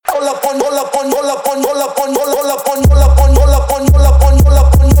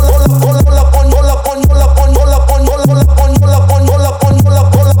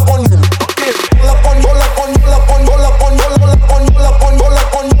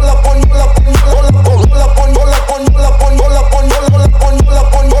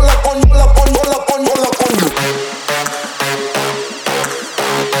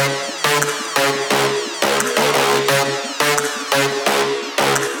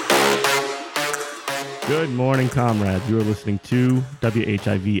Comrades, you are listening to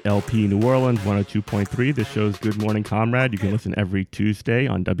WHIV LP New Orleans 102.3. This show's Good Morning Comrade. You can listen every Tuesday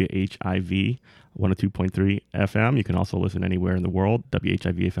on WHIV 102.3 FM. You can also listen anywhere in the world,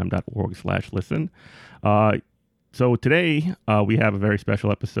 WHIVFM.org/listen. So today we have a very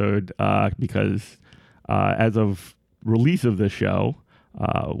special episode because as of release of this show,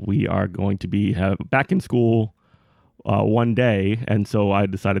 we are going to be back in school one day, and so I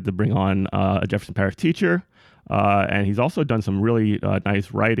decided to bring on a Jefferson Parish teacher. And he's also done some really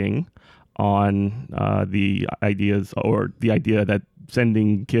nice writing on the idea that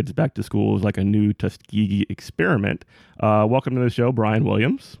sending kids back to school is like a new Tuskegee experiment. Welcome to the show, Brian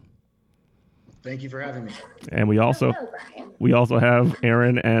Williams. Thank you for having me. And we also have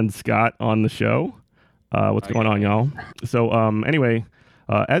Aaron and Scott on the show. What's going on, y'all? So anyway,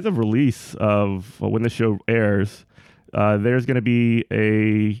 as of release of when the show airs, there's going to be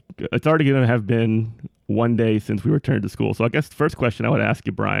it's already going to have been one day since we returned to school. So I guess the first question I would ask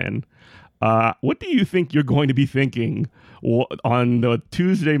you, Brian, what do you think you're going to be thinking on the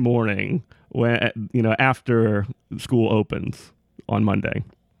Tuesday morning when, after school opens on Monday?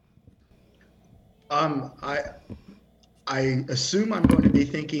 I assume I'm going to be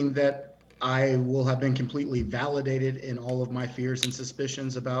thinking that I will have been completely validated in all of my fears and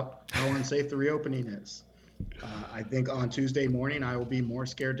suspicions about how unsafe the reopening is. I think on Tuesday morning, I will be more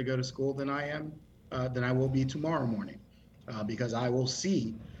scared to go to school than I will be tomorrow morning, because I will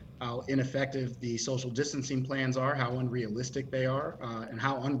see how ineffective the social distancing plans are, how unrealistic they are, and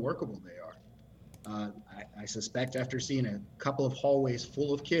how unworkable they are. I suspect after seeing a couple of hallways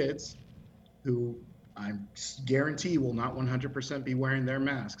full of kids who I guarantee will not 100% be wearing their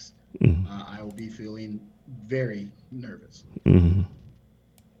masks, I will be feeling very nervous. Mm-hmm.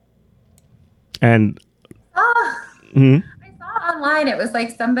 And I saw online, it was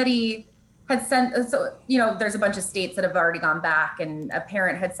like somebody had sent, there's a bunch of states that have already gone back, and a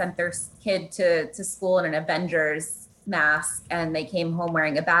parent had sent their kid to school in an Avengers mask, and they came home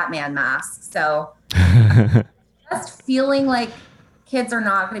wearing a Batman mask. So just feeling like kids are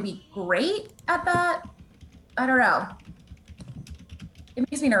not going to be great at that. I don't know. It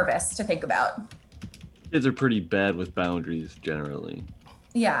makes me nervous to think about. Kids are pretty bad with boundaries generally.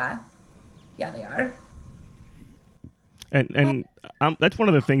 Yeah, they are. And that's one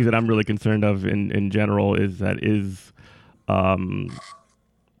of the things that I'm really concerned of in general is our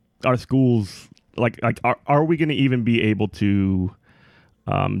schools, are we going to even be able to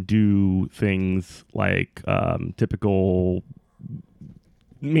do things like typical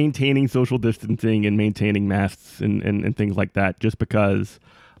maintaining social distancing and maintaining masks and things like that, just because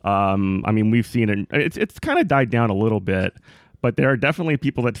we've seen it's kind of died down a little bit, but there are definitely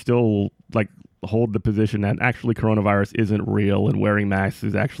people that still hold the position that actually coronavirus isn't real and wearing masks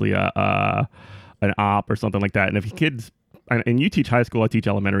is actually an op or something like that. And if kids, and you teach high school, I teach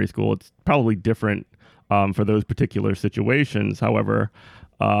elementary school, it's probably different for those particular situations. However,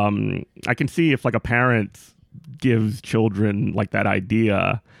 I can see if a parent gives children that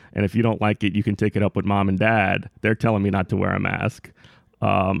idea, and if you don't like it, you can take it up with mom and dad. They're telling me not to wear a mask.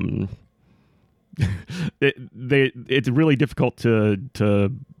 It's really difficult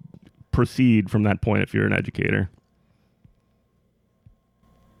to proceed from that point if you're an educator.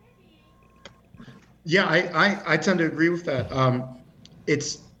 Yeah, I tend to agree with that.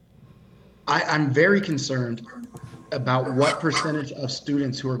 I'm very concerned about what percentage of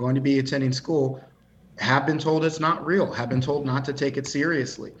students who are going to be attending school have been told it's not real, have been told not to take it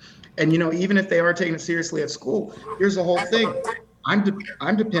seriously. And even if they are taking it seriously at school, here's the whole thing.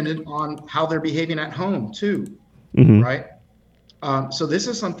 I'm dependent on how they're behaving at home too, right? So this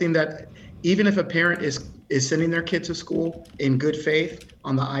is something that even if a parent is sending their kid to school in good faith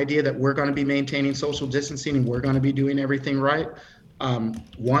on the idea that we're going to be maintaining social distancing and we're going to be doing everything right,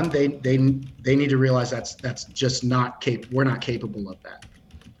 one, they need to realize that's just not we're not capable of that.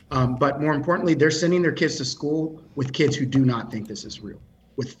 But more importantly, they're sending their kids to school with kids who do not think this is real,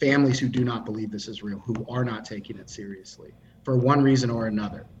 with families who do not believe this is real, who are not taking it seriously for one reason or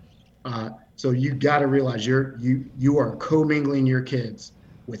another. So you got to realize you are commingling your kids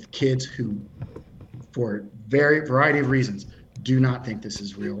with kids who, for variety of reasons, do not think this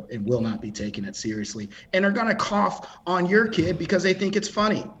is real and will not be taking it seriously, and are going to cough on your kid because they think it's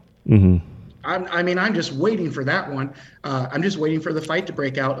funny. Mm-hmm. I'm just waiting for that one. I'm just waiting for the fight to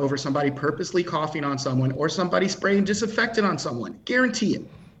break out over somebody purposely coughing on someone or somebody spraying disinfectant on someone. Guarantee it.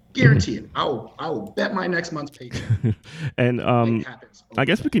 Guarantee it. I will bet my next month's paycheck. And It happens. I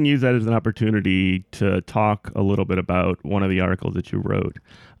guess we can use that as an opportunity to talk a little bit about one of the articles that you wrote.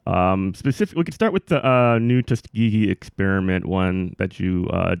 We could start with the new Tuskegee experiment one that you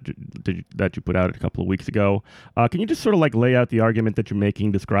put out a couple of weeks ago. Can you just sort of like lay out the argument that you're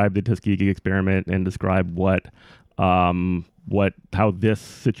making, describe the Tuskegee experiment, and describe how this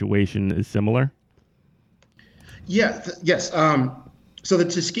situation is similar? Yeah. Yes. So the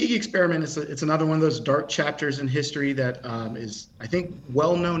Tuskegee experiment it's another one of those dark chapters in history that is, I think,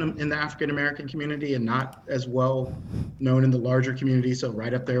 well known in the African American community and not as well known in the larger community. So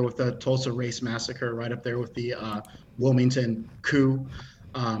right up there with the Tulsa Race Massacre, right up there with the Wilmington coup.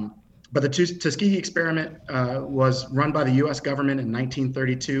 But the Tuskegee experiment was run by the U.S. government in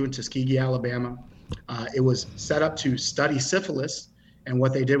 1932 in Tuskegee, Alabama. It was set up to study syphilis, and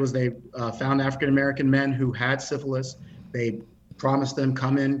what they did was they found African American men who had syphilis. They promised them,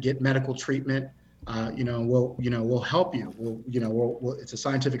 come in, get medical treatment. We'll help you. It's a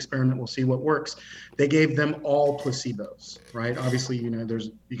scientific experiment. We'll see what works. They gave them all placebos, right? Obviously,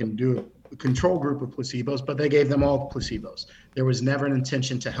 you can do a control group of placebos, but they gave them all placebos. There was never an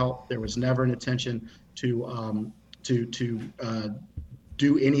intention to help. There was never an intention to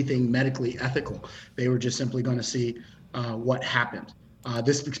do anything medically ethical. They were just simply going to see what happened.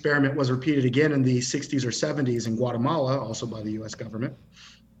 This experiment was repeated again in the 60s or 70s in Guatemala, also by the U.S. government.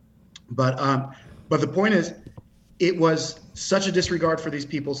 But the point is, it was such a disregard for these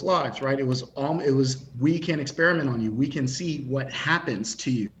people's lives, right? It was we can experiment on you. We can see what happens to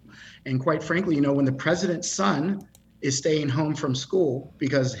you. And quite frankly, when the president's son is staying home from school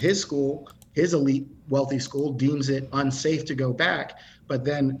because his school, his elite wealthy school, deems it unsafe to go back, but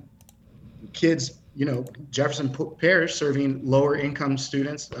then kids, Jefferson Parish, serving lower income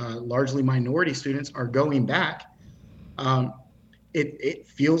students, largely minority students, are going back. It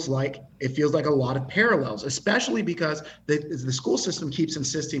feels like a lot of parallels, especially because the school system keeps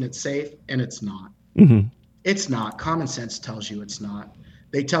insisting it's safe, and it's not. Mm-hmm. It's not. Common sense tells you it's not.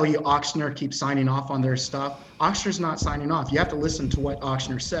 They tell you Ochsner keeps signing off on their stuff. Ochsner's not signing off. You have to listen to what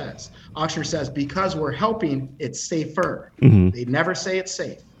Ochsner says. Ochsner says, because we're helping, it's safer. Mm-hmm. They never say it's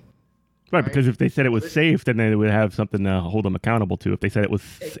safe. Right, because if they said it was safe, then they would have something to hold them accountable to. If they said it was,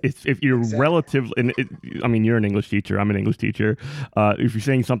 if you're relative, you're an English teacher, I'm an English teacher. If you're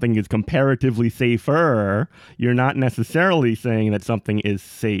saying something is comparatively safer, you're not necessarily saying that something is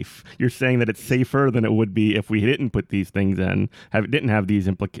safe. You're saying that it's safer than it would be if we didn't put these things in, didn't have these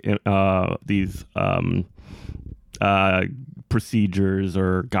procedures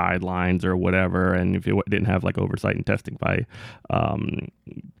or guidelines or whatever, and if it didn't have like oversight and testing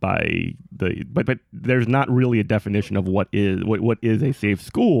but there's not really a definition of what is a safe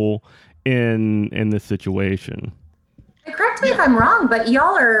school in this situation. Correct me if I'm wrong, but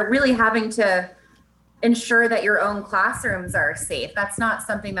y'all are really having to ensure that your own classrooms are safe. That's not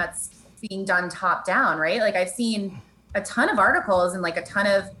something that's being done top down, right? Like I've seen a ton of articles and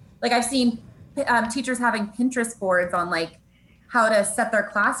I've seen teachers having Pinterest boards on like how to set their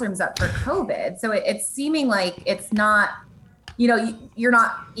classrooms up for COVID. So it's seeming like it's not, you're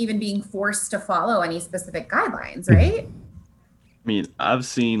not even being forced to follow any specific guidelines, right? I mean, I've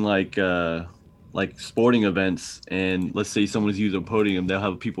seen like sporting events, and let's say someone's using a podium, they'll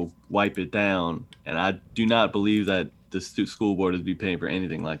have people wipe it down. And I do not believe that the school board would be paying for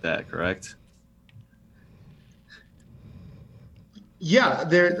anything like that, correct? Yeah,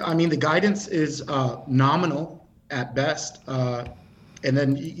 the guidance is nominal at best. And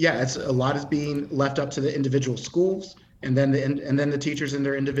then, it's a lot is being left up to the individual schools and then the teachers in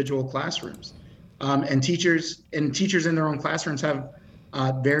their individual classrooms. And teachers in their own classrooms have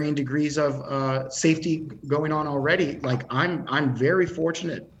varying degrees of safety going on already. Like I'm very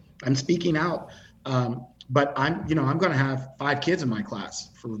fortunate. I'm speaking out, but I'm going to have 5 kids in my class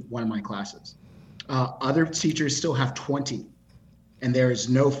for one of my classes. Other teachers still have 20. And there is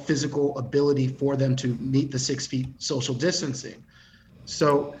no physical ability for them to meet the 6 feet social distancing.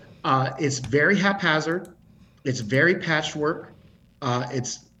 So it's very haphazard. It's very patchwork.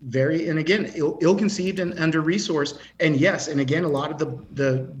 It's very, and again, ill-conceived and under-resourced. And yes, and again, a lot of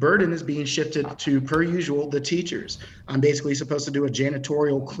the burden is being shifted to, per usual, the teachers. I'm basically supposed to do a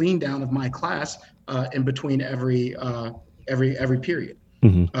janitorial clean down of my class in between every period.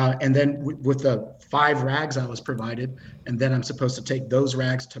 Mm-hmm. And then with the 5 rags I was provided, and then I'm supposed to take those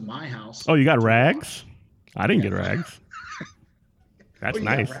rags to my house. Oh, you got rags? I didn't get rags. That's Oh,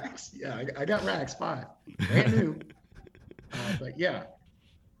 nice. Rax. Yeah, I got Rax 5, brand new. But yeah,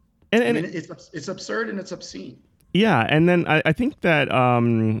 And, I mean, it's absurd and it's obscene. yeah, and then I think that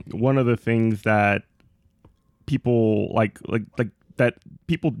one of the things that people like that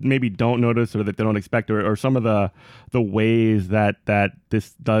people maybe don't notice or that they don't expect, or some of the ways that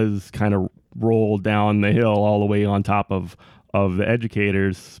this does kind of roll down the hill all the way on top of the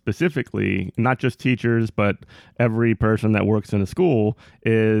educators, specifically not just teachers but every person that works in a school,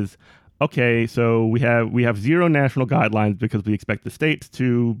 is okay, so we have zero national guidelines because we expect the states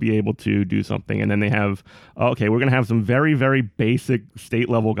to be able to do something, and then they have, okay, we're going to have some very, very basic state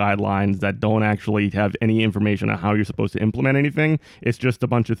level guidelines that don't actually have any information on how you're supposed to implement anything. It's just a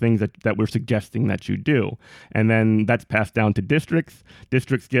bunch of things that we're suggesting that you do, and then that's passed down to districts.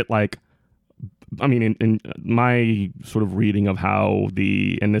 Districts get like, I mean, in my sort of reading of how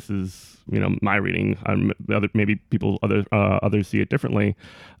and this is, my reading, maybe others see it differently.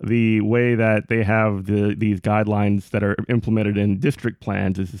 The way that they have these guidelines that are implemented in district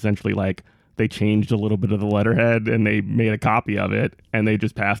plans is essentially like they changed a little bit of the letterhead and they made a copy of it and they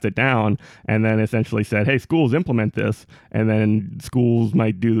just passed it down and then essentially said, hey, schools implement this. And then schools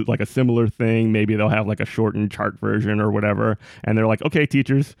might do like a similar thing. Maybe they'll have like a shortened chart version or whatever. And they're like, okay,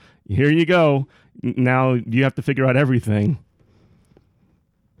 teachers, here you go. Now you have to figure out everything.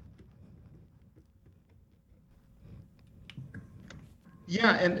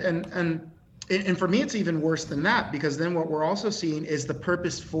 Yeah, and for me, it's even worse than that, because then what we're also seeing is the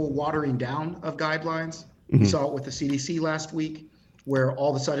purposeful watering down of guidelines. Mm-hmm. We saw it with the CDC last week, where all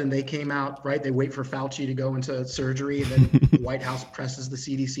of a sudden they came out, right? They wait for Fauci to go into surgery, and then the White House presses the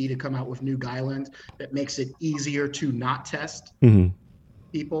CDC to come out with new guidelines that makes it easier to not test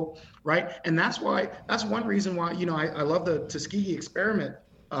people, right? And that's one reason why, I love the Tuskegee experiment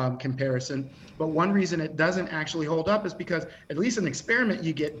comparison, but one reason it doesn't actually hold up is because at least in an experiment,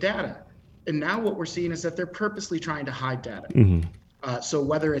 you get data. And now what we're seeing is that they're purposely trying to hide data. Mm-hmm. So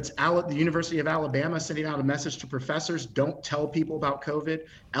whether it's the University of Alabama sending out a message to professors, don't tell people about COVID,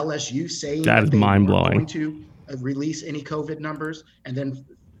 LSU saying that they aren't going to release any COVID numbers and then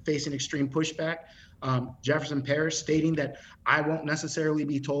facing extreme pushback. Jefferson Parish stating that I won't necessarily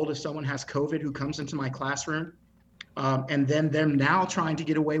be told if someone has COVID who comes into my classroom. And then them now trying to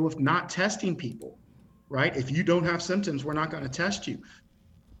get away with not testing people, right? If you don't have symptoms, we're not going to test you.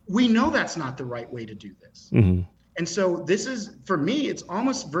 We know that's not the right way to do this. Mm-hmm. And so this is, for me, it's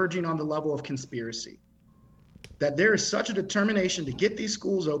almost verging on the level of conspiracy, that there is such a determination to get these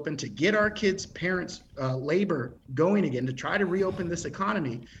schools open, to get our kids' parents' labor going again, to try to reopen this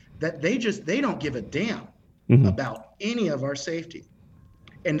economy, that they don't give a damn about any of our safety.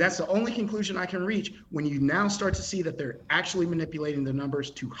 And that's the only conclusion I can reach when you now start to see that they're actually manipulating the numbers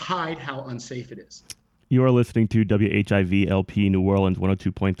to hide how unsafe it is. You are listening to WHIV LP New Orleans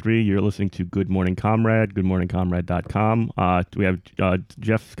 102.3. You're listening to Good Morning Comrade, goodmorningcomrade.com. We have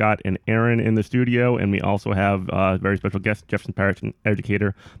Jeff, Scott, and Aaron in the studio, and we also have a very special guest, Jefferson Parish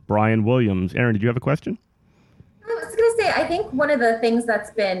educator Brian Williams. Aaron, did you have a question? I was going to say, I think one of the things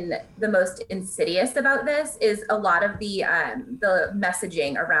that's been the most insidious about this is a lot of the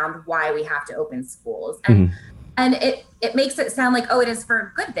messaging around why we have to open schools. And it makes it sound like, it is for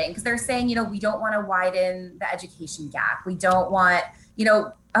a good thing, because they're saying, we don't want to widen the education gap. We don't want,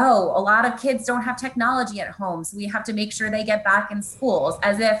 a lot of kids don't have technology at home, so we have to make sure they get back in schools,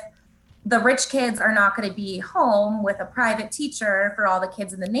 as if the rich kids are not going to be home with a private teacher for all the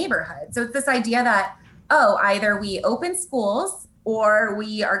kids in the neighborhood. So it's this idea that, either we open schools or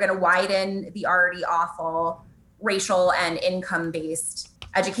we are going to widen the already awful racial and income-based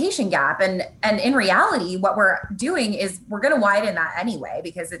education gap. And in reality, what we're doing is we're going to widen that anyway,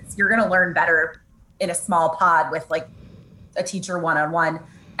 because you're going to learn better in a small pod with like a teacher one-on-one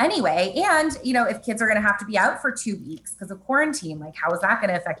anyway. And, if kids are going to have to be out for 2 weeks because of quarantine, like how is that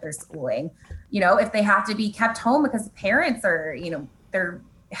going to affect their schooling? If they have to be kept home because parents are, their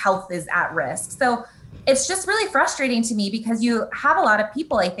health is at risk. So it's just really frustrating to me, because you have a lot of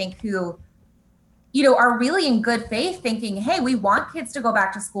people, I think, who, are really in good faith thinking, hey, we want kids to go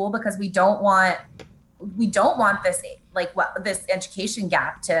back to school because we don't want this, this education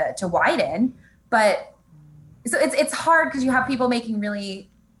gap to widen. But so it's hard, because you have people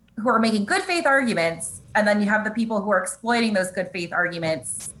who are making good faith arguments, and then you have the people who are exploiting those good faith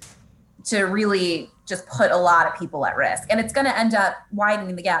arguments to really just put a lot of people at risk. And it's going to end up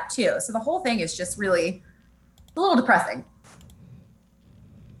widening the gap too. So the whole thing is just really a little depressing.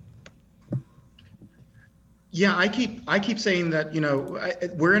 Yeah, I keep saying that,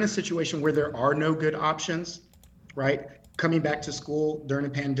 we're in a situation where there are no good options, right? coming back to school during a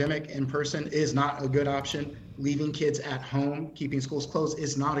pandemic in person is not a good option. Leaving kids at home, keeping schools closed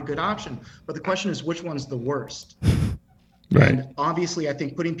is not a good option. But the question is, which one's the worst? Right. And obviously, I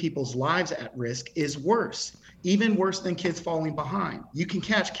think putting people's lives at risk is worse, even worse than kids falling behind. You can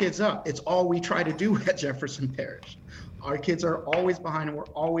catch kids up. It's all we try to do at Jefferson Parish. Our kids are always behind, and we're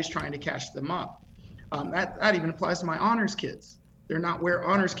always trying to catch them up. That even applies to my honors kids. They're not where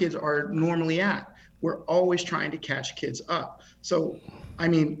honors kids are normally at. We're always trying to catch kids up. So, I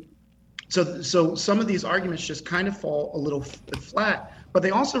mean, so some of these arguments just kind of fall a little flat, but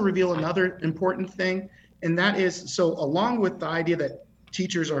they also reveal another important thing. And that is, so along with the idea that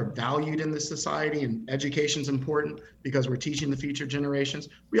teachers are valued in this society and education's important because we're teaching the future generations,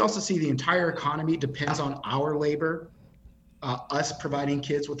 we also see the entire economy depends on our labor, us providing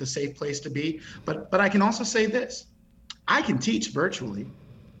kids with a safe place to be. But I can also say this, I can teach virtually.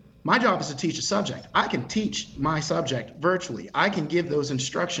 My job is to teach a subject. I can teach my subject virtually. I can give those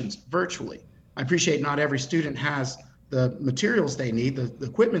instructions virtually. I appreciate not every student has the materials they need, the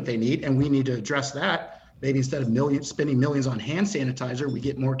equipment they need, and we need to address that. Maybe instead of spending millions on hand sanitizer, we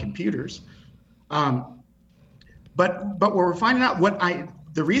get more computers. But what we're finding out,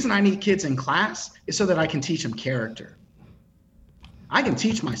 the reason I need kids in class is so that I can teach them character. I can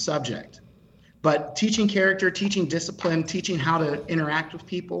teach my subject, but teaching character, teaching discipline, teaching how to interact with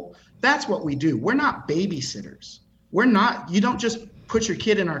people, that's what we do. We're not babysitters. You don't just put your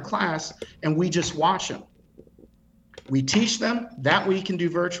kid in our class and we just watch them. We teach them that we can do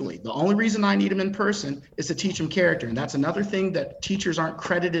virtually. The only reason I need them in person is to teach them character. And that's another thing that teachers aren't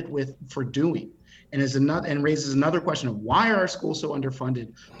credited with for doing. And raises another question of why are our schools so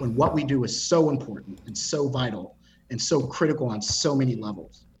underfunded when what we do is so important and so vital and so critical on so many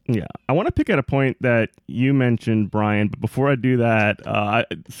levels. Yeah, I want to pick at a point that you mentioned, Brian, but before I do that,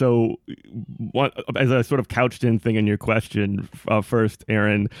 as a sort of couched in thing in your question first,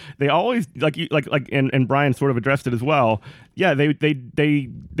 Aaron, they always and Brian sort of addressed it as well. Yeah,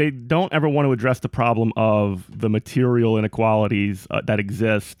 they don't ever want to address the problem of the material inequalities that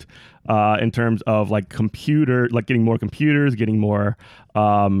exist in terms of getting more computers, getting more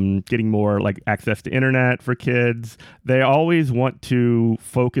access to internet for kids. They always want to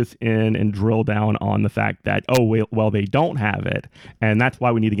focus in and drill down on the fact that, they don't have it. And that's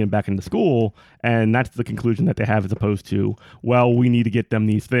why we need to get them back into school. And that's the conclusion that they have, as opposed to, we need to get them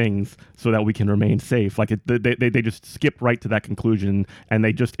these things so that we can remain safe. They just skip right to that conclusion, and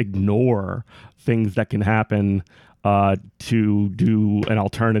they just ignore things that can happen to do an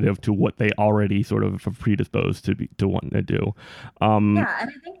alternative to what they already sort of are predisposed to want to do. And I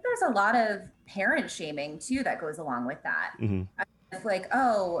think there's a lot of parent shaming too that goes along with that. Mm-hmm. It's like,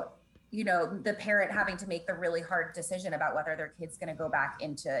 the parent having to make the really hard decision about whether their kid's going to go back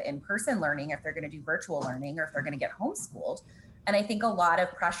into in-person learning, if they're going to do virtual learning, or if they're going to get homeschooled. And I think a lot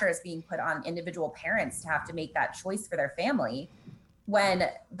of pressure is being put on individual parents to have to make that choice for their family when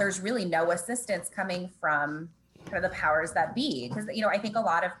there's really no assistance coming from kind of the powers that be. Because, I think a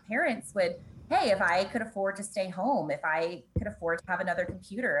lot of parents would, hey, if I could afford to stay home, if I could afford to have another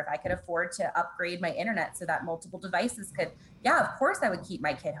computer, if I could afford to upgrade my internet so that multiple devices could, of course I would keep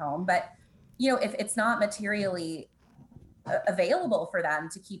my kid home. But, if it's not materially available for them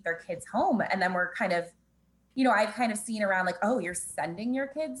to keep their kids home, and then we're kind of, I've kind of seen around like, you're sending your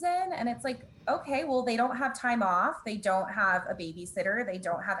kids in, and it's like, okay, well, they don't have time off. They don't have a babysitter. They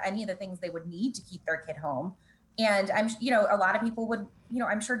don't have any of the things they would need to keep their kid home. And I'm, a lot of people would,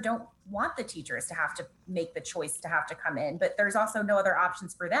 I'm sure don't want the teachers to have to make the choice to have to come in, but there's also no other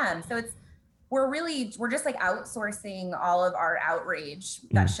options for them. So we're just like outsourcing all of our outrage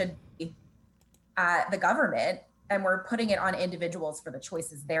that should be the government, and we're putting it on individuals for the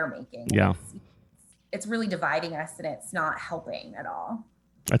choices they're making. Yeah. It's really dividing us, and it's not helping at all.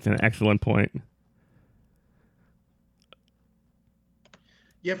 That's an excellent point.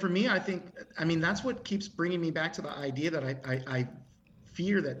 Yeah, for me, that's what keeps bringing me back to the idea that I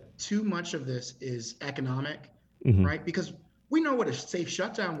fear that too much of this is economic, mm-hmm. right? Because we know what a safe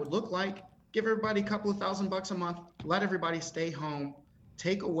shutdown would look like. Give everybody a couple of $1,000 a month, let everybody stay home,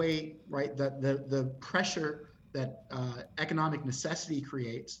 take away, right, the pressure that economic necessity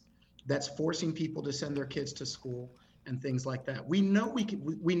creates, that's forcing people to send their kids to school and things like that. We know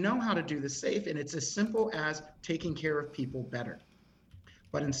we know how to do this safe, and it's as simple as taking care of people better.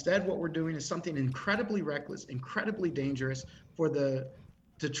 But instead, what we're doing is something incredibly reckless, incredibly dangerous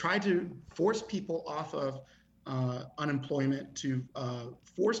to try to force people off of unemployment, to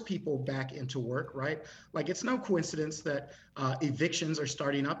force people back into work, right? Like, it's no coincidence that evictions are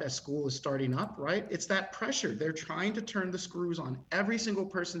starting up as school is starting up, right? It's that pressure. They're trying to turn the screws on every single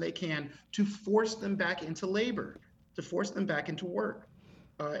person they can to force them back into labor. to force them back into work.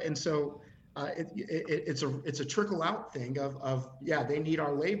 And so it's a trickle out thing of yeah, they need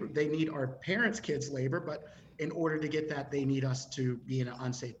our labor, they need our parents' kids' labor, but in order to get that, they need us to be in an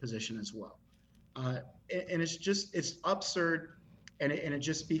unsafe position as well. And it's absurd, and it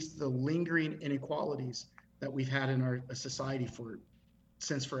just speaks to the lingering inequalities that we've had in our society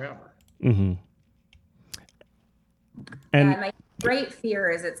since forever. Mm-hmm. And my great fear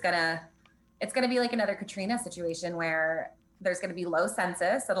is it's gonna be like another Katrina situation where there's going to be low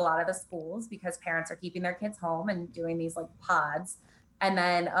census at a lot of the schools because parents are keeping their kids home and doing these like pods. And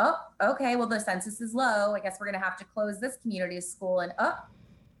then, oh, okay, well, the census is low. I guess we're going to have to close this community school. And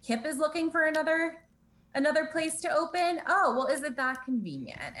KIPP is looking for another place to open. Oh, well, is it that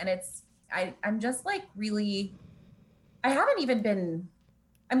convenient? And I'm just like really, I'm glad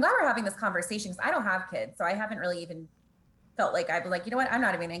we're having this conversation because I don't have kids. So I haven't really even felt like I'd be like, you know what, I'm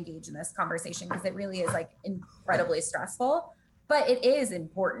not even engaged in this conversation because it really is like incredibly stressful, but it is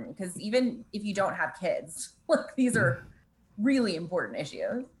important because even if you don't have kids, like these are really important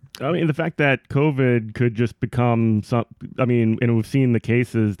issues. I mean, the fact that COVID could just become and we've seen the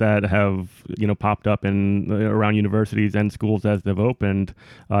cases that have, popped up around universities and schools as they've opened.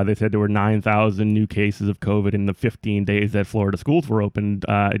 They said there were 9,000 new cases of COVID in the 15 days that Florida schools were opened.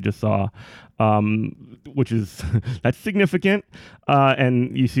 I just saw, which is, that's significant.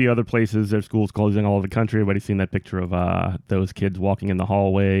 And you see other places, there's schools closing all over the country. Everybody's seen that picture of those kids walking in the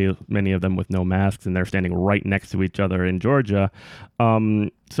hallway, many of them with no masks, and they're standing right next to each other in Georgia.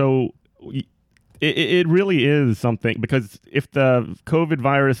 So it really is something, because if the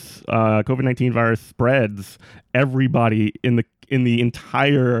COVID-19 virus spreads, everybody in the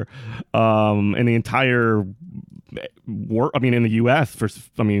entire in the U.S.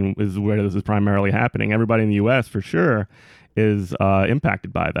 is where this is primarily happening. Everybody in the U.S. for sure is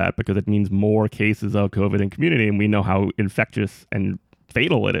impacted by that, because it means more cases of COVID in community, and we know how infectious and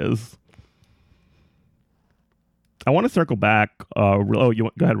fatal it is. I want to circle back. Go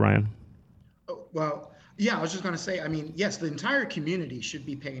ahead, Ryan. Well, yeah, I was just going to say, yes, the entire community should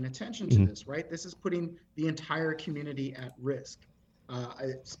be paying attention to this, right? This is putting the entire community at risk.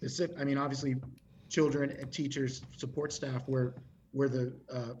 Obviously, children and teachers, support staff were the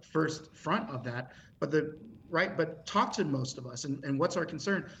first front of that, but talk to most of us. And what's our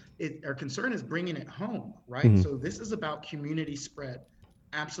concern? Our concern is bringing it home, right? Mm-hmm. So this is about community spread.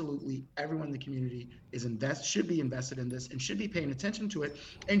 Absolutely, everyone in the community should be invested in this and should be paying attention to it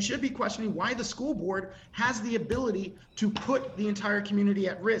and should be questioning why the school board has the ability to put the entire community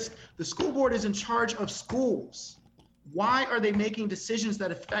at risk. The school board is in charge of schools. Why are they making decisions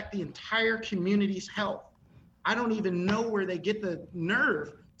that affect the entire community's health? I don't even know where they get the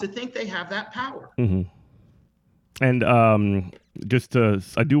nerve to think they have that power. Mm-hmm. And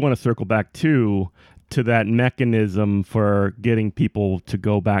I do want to circle back to that mechanism for getting people to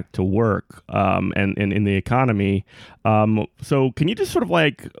go back to work and in the economy. So can you just sort of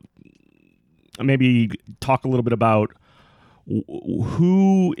like maybe talk a little bit about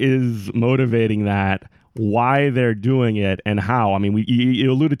who is motivating that, why they're doing it, and how? I mean,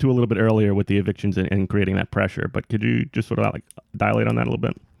 you alluded to a little bit earlier with the evictions and creating that pressure, but could you just sort of like dilate on that a little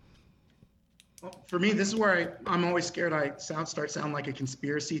bit? Well, for me, this is where I'm always scared I sound like a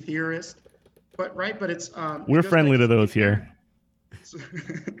conspiracy theorist. But it's we're friendly to those here.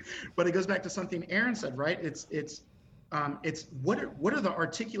 But it goes back to something Aaron said, right? It's what are the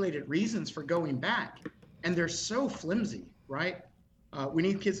articulated reasons for going back, and they're so flimsy, right? We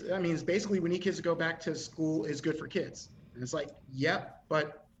need kids. It's basically we need kids to go back to school is good for kids, and it's like, yep,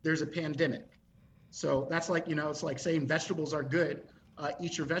 but there's a pandemic, so that's like it's like saying vegetables are good.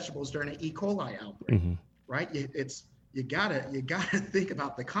 Eat your vegetables during an E. coli outbreak, mm-hmm. right? You gotta think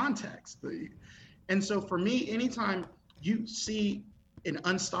about the context. And so for me, anytime you see an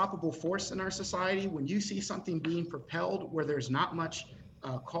unstoppable force in our society, when you see something being propelled where there's not much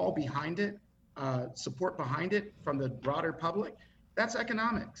call behind it, support behind it from the broader public, that's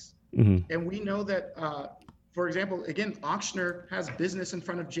economics. Mm-hmm. And we know that, for example, again, Ochsner has business in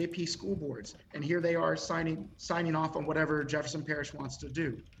front of JP school boards, and here they are signing off on whatever Jefferson Parish wants to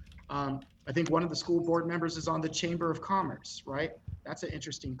do. I think one of the school board members is on the Chamber of Commerce, right? That's an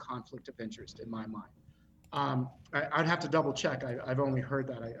interesting conflict of interest in my mind. I'd have to double check. I've only heard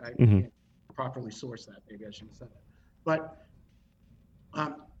that. I mm-hmm. can't properly source that. Maybe I shouldn't have said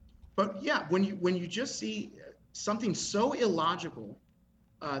that. But yeah, when you just see something so illogical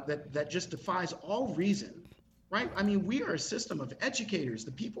that just defies all reason, right? We are a system of educators.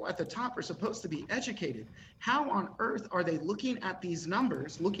 The people at the top are supposed to be educated. How on earth are they looking at these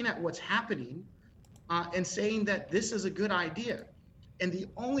numbers, looking at what's happening, and saying that this is a good idea? And the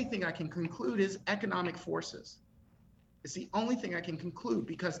only thing I can conclude is economic forces. It's the only thing I can conclude,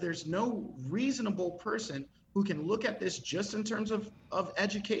 because there's no reasonable person who can look at this just in terms of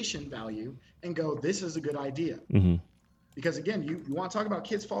education value and go, this is a good idea. Mm-hmm. Because again, you want to talk about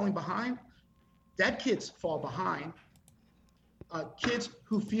kids falling behind? Dead kids fall behind. Kids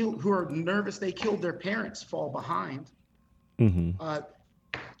who are nervous they killed their parents fall behind. Mm-hmm.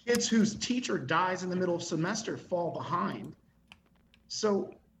 Kids whose teacher dies in the middle of semester fall behind.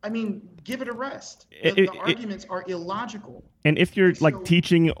 So, I mean, give it a rest. The arguments are illogical. And if you're like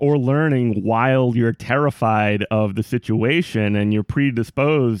teaching or learning while you're terrified of the situation and you're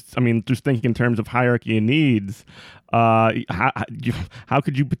predisposed, I mean, just thinking in terms of hierarchy and needs, how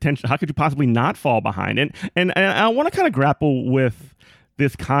could you possibly not fall behind? And I want to kind of grapple with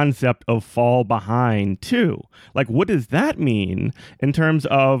this concept of fall behind too. Like, what does that mean in terms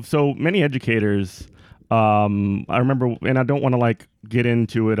of, so many educators, I remember, and I don't want to like get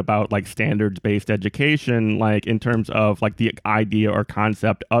into it about like standards-based education, like in terms of like the idea or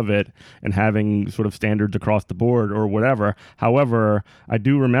concept of it and having sort of standards across the board or whatever. However, I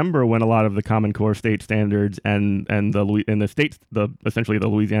do remember when a lot of the Common Core state standards and essentially the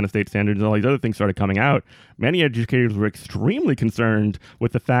Louisiana state standards and all these other things started coming out, many educators were extremely concerned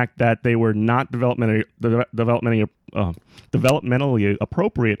with the fact that they were not developmentally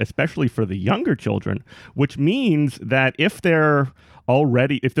appropriate, especially for the younger children, which means that if the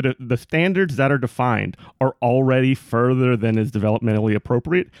standards that are defined are already further than is developmentally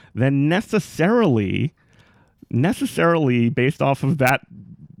appropriate, then necessarily based off of that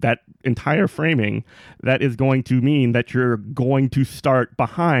entire framing, that is going to mean that you're going to start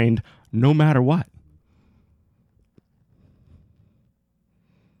behind no matter what.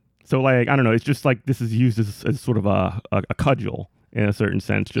 So, like, I don't know, it's just like this is used as sort of a cudgel in a certain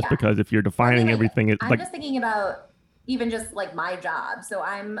sense, just because if you're defining everything, I'm just thinking about even just like my job. So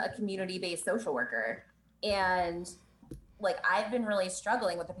I'm a community-based social worker, and like I've been really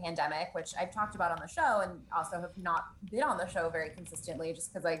struggling with the pandemic, which I've talked about on the show, and also have not been on the show very consistently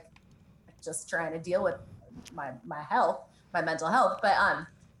just because I'm just trying to deal with my health, my mental health. But I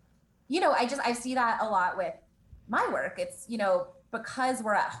see that a lot with my work. It's, because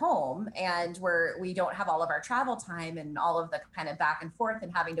we're at home and we don't have all of our travel time and all of the kind of back and forth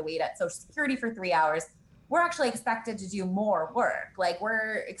and having to wait at Social Security for 3 hours, we're actually expected to do more work. Like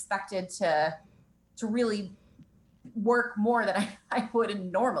we're expected to really work more than I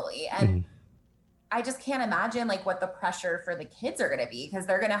would normally. And I just can't imagine like what the pressure for the kids are going to be, because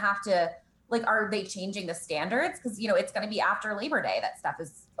they're going to have to, like, are they changing the standards? Because, it's going to be after Labor Day that stuff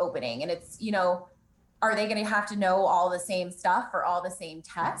is opening, and it's, are they going to have to know all the same stuff for all the same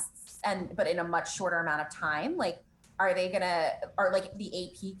tests but in a much shorter amount of time? Like, are like the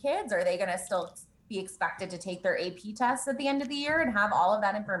AP kids, are they going to still be expected to take their AP tests at the end of the year and have all of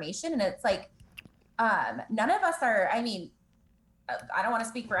that information? And it's like, none of us are, I mean, I don't want to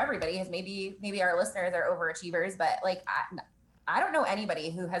speak for everybody, because maybe our listeners are overachievers, but like, I don't know anybody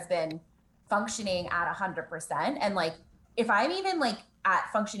who has been functioning at 100%. And like, if I'm even like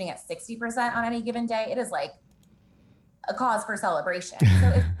at functioning at 60% on any given day, it is like a cause for celebration.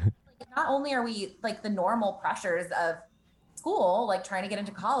 So not only are we like the normal pressures of school, like trying to get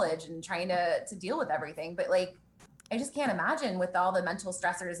into college and trying to deal with everything, but like, I just can't imagine with all the mental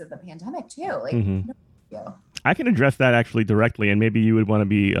stressors of the pandemic too. Like, I can address that actually directly, and maybe you would want to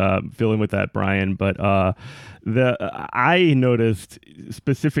be filling with that, Brian. But I noticed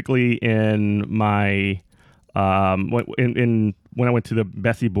specifically in my when I went to the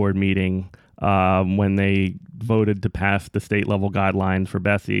Bessie board meeting, when they voted to pass the state level guidelines for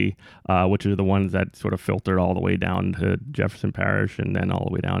Bessie, which are the ones that sort of filtered all the way down to Jefferson Parish and then all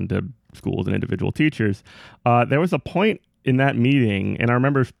the way down to schools and individual teachers. There was a point in that meeting, and I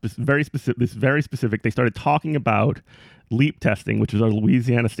remember very specific, they started talking about LEAP testing, which is our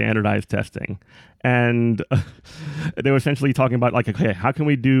Louisiana standardized testing. And they were essentially talking about like, okay, how can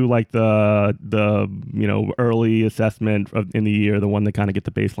we do like the early assessment in the year, the one that kind of get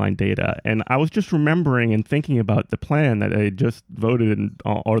the baseline data. And I was just remembering and thinking about the plan that they just voted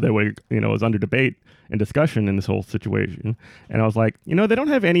or they were, was under debate and discussion in this whole situation. And I was like, they don't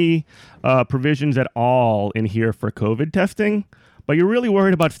have any provisions at all in here for COVID testing. But you're really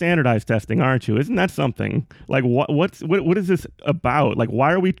worried about standardized testing, aren't you? Isn't that something? Like, what is this about? Like,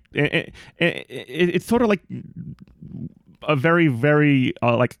 why are we? It's sort of like a very, very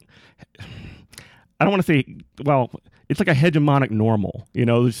like, I don't want to say, well, it's like a hegemonic normal.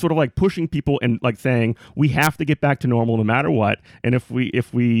 It's sort of like pushing people and like saying we have to get back to normal no matter what. And if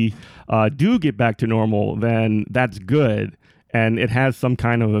we do get back to normal, then that's good. And it has some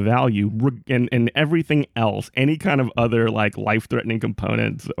kind of a value, and everything else, any kind of other like life-threatening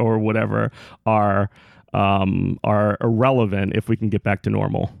components or whatever are are irrelevant if we can get back to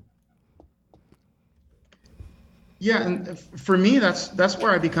normal. Yeah, and for me, that's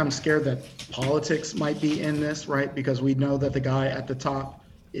where I become scared that politics might be in this, right? Because we know that the guy at the top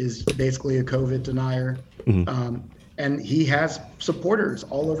is basically a COVID denier, and he has supporters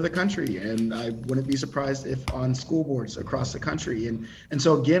all over the country. And I wouldn't be surprised if on school boards across the country. And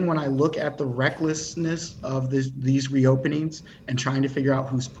so again, when I look at the recklessness of these reopenings and trying to figure out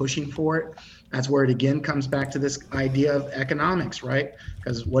who's pushing for it, that's where it again comes back to this idea of economics, right?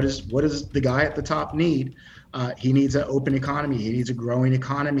 Because what does the guy at the top need? He needs an open economy. He needs a growing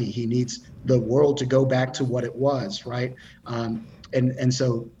economy. He needs the world to go back to what it was, right? And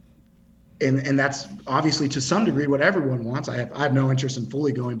so that's obviously to some degree what everyone wants. I have no interest in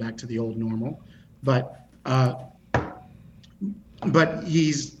fully going back to the old normal, but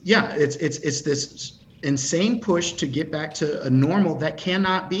it's this insane push to get back to a normal that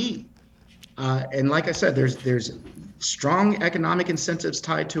cannot be. And like I said, there's strong economic incentives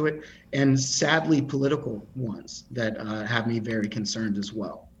tied to it, and sadly political ones that have me very concerned as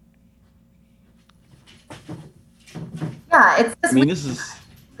well. Yeah,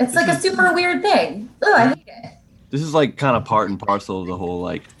 it's like a super weird thing. Oh, I hate it. This is like kind of part and parcel of the whole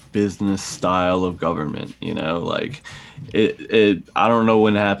like business style of government, you know, like it I don't know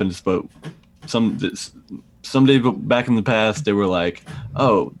when it happens, but someday back in the past, they were like,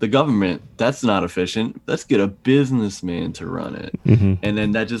 oh, the government, that's not efficient. Let's get a businessman to run it. And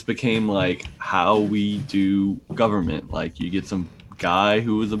then that just became like how we do government. Like you get some guy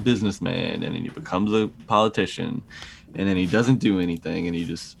who is a businessman and then he becomes a politician and then he doesn't do anything. And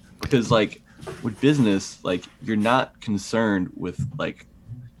because like with business, like you're not concerned with like,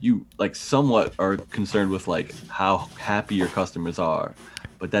 you like somewhat are concerned with like how happy your customers are,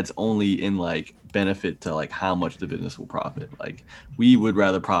 but that's only in like benefit to like how much the business will profit. Like we would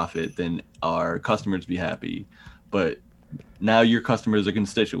rather profit than our customers be happy, but now your customers are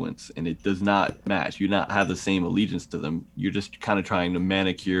constituents and it does not match. You not have the same allegiance to them. You're just kind of trying to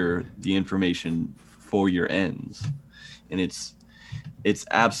manicure the information for your ends, and it's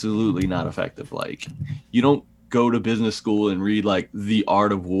absolutely not effective. Like you don't go to business school and read like The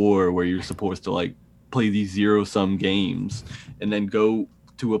Art of War where you're supposed to like play these zero-sum games and then go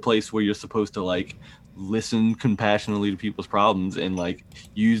to a place where you're supposed to like listen compassionately to people's problems and like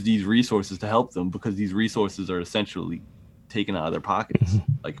use these resources to help them, because these resources are essentially taken out of their pockets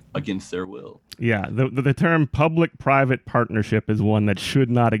like against their will. Yeah, the term public-private partnership is one that should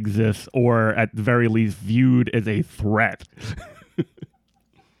not exist, or at the very least viewed as a threat.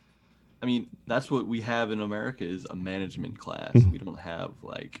 I mean, that's what we have in America is a management class. We don't have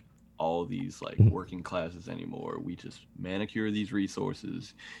like all these like working classes anymore. We just manicure these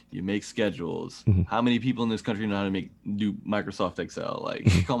resources. You make schedules. How many people in this country know how to do Microsoft Excel? Like,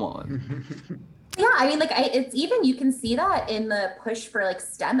 come on. Yeah, I mean, like, it's even, you can see that in the push for like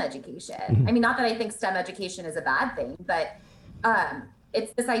STEM education. I mean, not that I think STEM education is a bad thing, but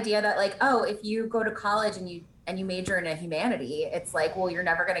it's this idea that like, oh, if you go to college and you major in a humanity, it's like, well, you're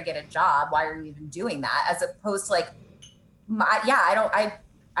never going to get a job. Why are you even doing that? As opposed to like,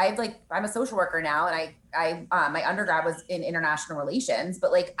 I'm a social worker now, and I my undergrad was in international relations,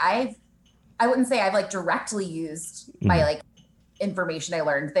 but like I wouldn't say I've like directly used my like information I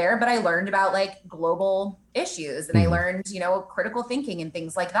learned there, but I learned about like global issues, and I learned, you know, critical thinking and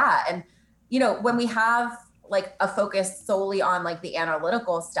things like that. And, you know, when we have like a focus solely on like the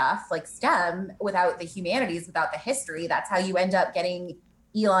analytical stuff, like STEM, without the humanities, without the history, that's how you end up getting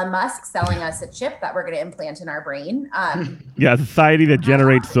Elon Musk selling us a chip that we're going to implant in our brain. Yeah, a society that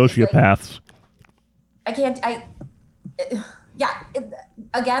generates sociopaths. Again,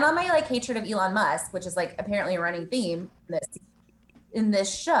 on my like hatred of Elon Musk, which is like apparently a running theme in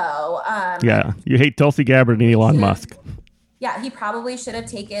this show. Yeah, you hate Tulsi Gabbard and Elon Musk. Yeah, he probably should have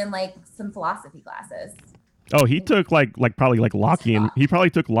taken like some philosophy classes. Oh, he took probably Lockean. He probably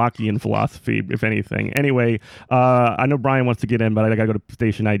took Lockean philosophy, if anything. Anyway, I know Brian wants to get in, but I gotta go to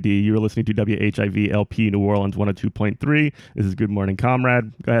station ID. You were listening to WHIV LP New Orleans 102.3. This is Good Morning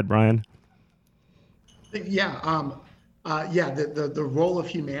Comrade. Go ahead, Brian. Yeah. The role of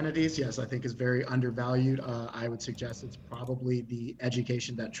humanities, yes, I think is very undervalued. I would suggest it's probably the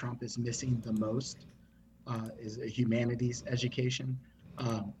education that Trump is missing the most, is a humanities education.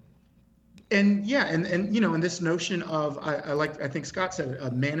 And you know, and this notion of I think Scott said a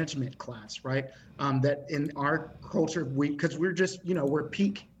management class, right? That in our culture, because we're just, you know, we're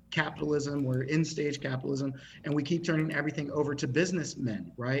peak capitalism, we're in stage capitalism, and we keep turning everything over to businessmen,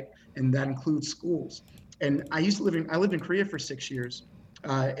 right? And that includes schools. And I lived in Korea for 6 years,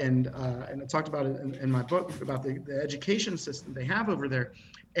 and I talked about it in my book about the education system they have over there.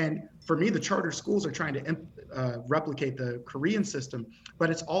 And for me, the charter schools are trying to replicate the Korean system, but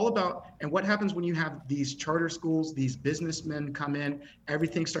it's all about, and what happens when you have these charter schools, these businessmen come in,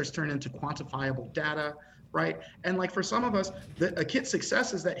 everything starts turning into quantifiable data, right? And like for some of us, a kid's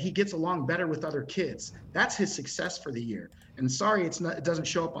success is that he gets along better with other kids. That's his success for the year. And sorry, it doesn't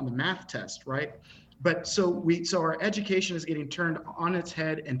show up on the math test, right? But so our education is getting turned on its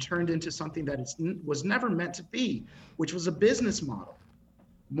head and turned into something that was never meant to be, which was a business model.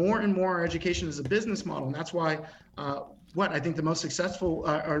 More and more our education is a business model. And that's why what I think the most successful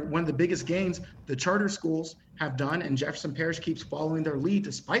or one of the biggest gains the charter schools have done, and Jefferson Parish keeps following their lead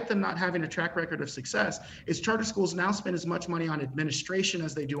despite them not having a track record of success, is charter schools now spend as much money on administration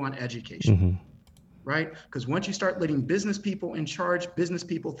as they do on education. Mm-hmm. Right? Because once you start letting business people in charge, business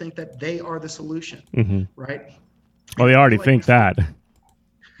people think that they are the solution. Mm-hmm. Right? Well, they already think that.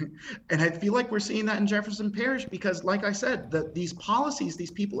 And I feel like we're seeing that in Jefferson Parish because, like I said, these policies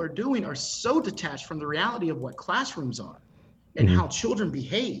these people are doing are so detached from the reality of what classrooms are and how children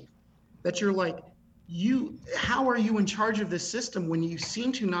behave that you're like, how are you in charge of this system when you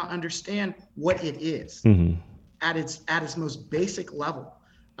seem to not understand what it is at its most basic level?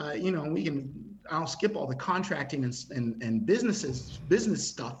 I'll skip all the contracting and business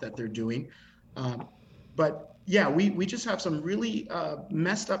stuff that they're doing, but yeah, we just have some really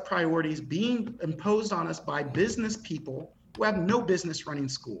messed up priorities being imposed on us by business people who have no business running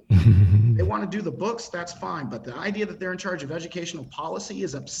school. They want to do the books, that's fine. But the idea that they're in charge of educational policy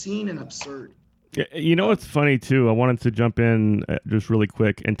is obscene and absurd. You know what's funny, too? I wanted to jump in just really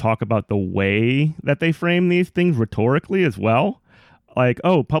quick and talk about the way that they frame these things rhetorically as well. Like,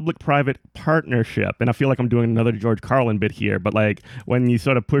 oh, public-private partnership. And I feel like I'm doing another George Carlin bit here. But, like, when you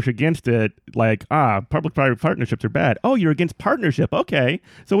sort of push against it, like, public-private partnerships are bad. Oh, you're against partnership. Okay.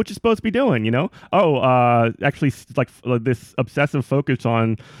 So what you supposed to be doing, you know? Oh, actually, like this obsessive focus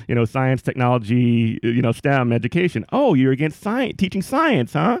on, science, technology, STEM education. Oh, you're against teaching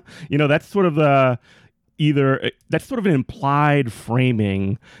science, huh? That's sort of the... that's sort of an implied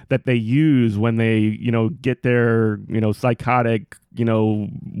framing that they use when they, get their, psychotic,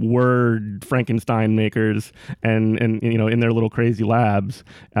 word Frankenstein makers and in their little crazy labs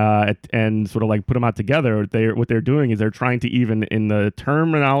and sort of like put them out together. What they're doing is they're trying to even in the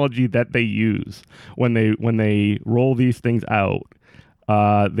terminology that they use when they roll these things out.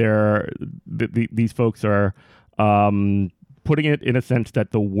 These folks are putting it in a sense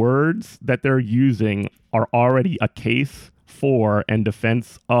that the words that they're using are already a case for and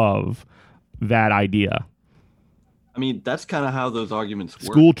defense of that idea. I mean, that's kind of how those arguments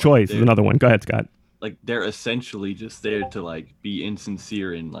work. School choice is another one. Go ahead, Scott. Like, they're essentially just there to, like, be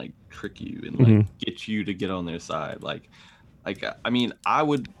insincere and, like, trick you and, like, get you to get on their side. Are the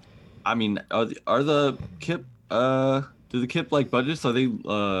KIPP, do the KIPP, like, budgets, are they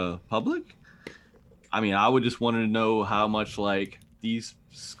public? I mean, I would just want to know how much, like, these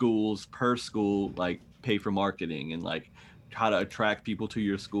schools per school, like, pay for marketing and, like, how to attract people to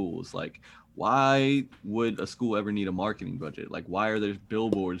your schools. Like, why would a school ever need a marketing budget? Like, why are there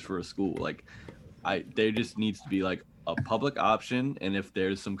billboards for a school? Like, there just needs to be, like, a public option. And if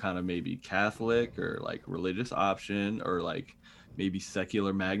there's some kind of maybe Catholic or, like, religious option or, like, maybe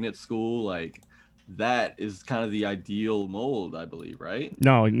secular magnet school, like, that is kind of the ideal mold, I believe, right?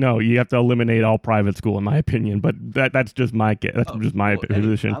 No, you have to eliminate all private school, in my opinion. But that's just my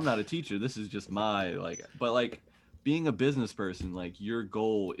position. I'm not a teacher. This is just my but like being a business person, like your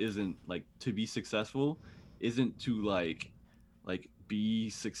goal isn't like to be successful, isn't to like be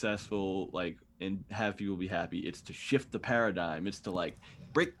successful like and have people be happy. It's to shift the paradigm. It's to like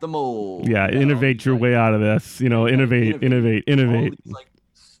break the mold. Yeah, innovate your way out of this. Innovate. All these, like,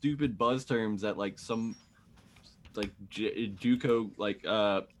 stupid buzz terms that like some like JUCO like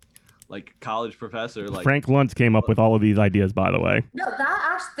college professor like Frank Luntz came up with all of these ideas, by the way. No,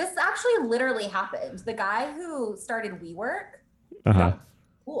 this actually literally happened. The guy who started WeWork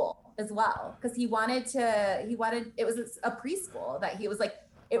school as well because he wanted it was a preschool that he was like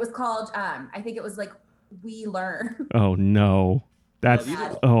it was called I think it was like We Learn. Oh no. That's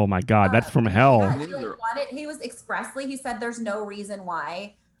oh my God, that's from hell. Yeah, he said there's no reason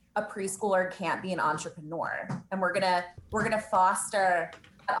why a preschooler can't be an entrepreneur, and we're gonna foster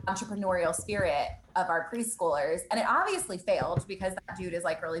that entrepreneurial spirit of our preschoolers. And it obviously failed because that dude is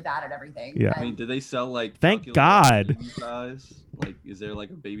like really bad at everything. Yeah. I mean, did they sell like thank God guys? Like, is there like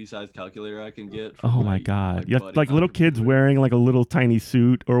a baby size calculator I can get? Oh my God! You have like little kids wearing like a little tiny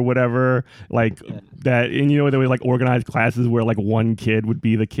suit or whatever, like that. And they would like organize classes where like one kid would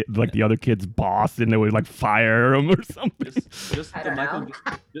be the kid, like the other kid's boss, and they would like fire him or something. Just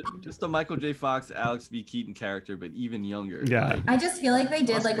the Michael J. Fox, Alex V. Keaton character, but even younger. Yeah. Like, I just feel like they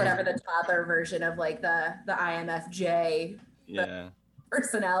did like whatever the toddler version of like the IMFJ. Yeah.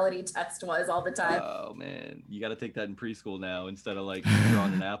 Personality test was all the time. Oh man, you got to take that in preschool now instead of like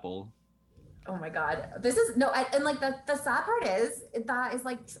drawing an apple. Oh my God, this is and like the sad part is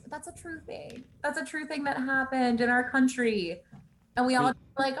that's a true thing. That's a true thing that happened in our country, and we all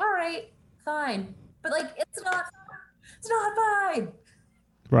like, all right, fine, but like it's not fine.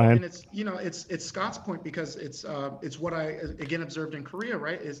 Brian, and it's Scott's point, because it's what I again observed in Korea,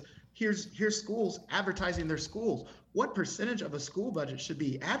 right? Is here's schools advertising their schools. What percentage of a school budget should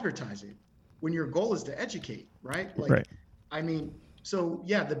be advertising when your goal is to educate, right? Like, right. I mean, so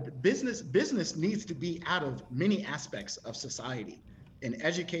yeah, the business needs to be out of many aspects of society, and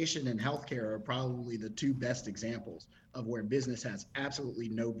education and healthcare are probably the two best examples of where business has absolutely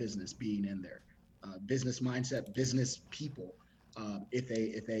no business being in there. Business mindset, business people, if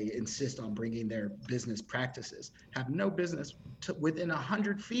they insist on bringing their business practices, have no business within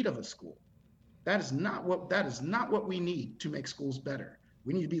 100 feet of a school. That is not what we need to make schools better.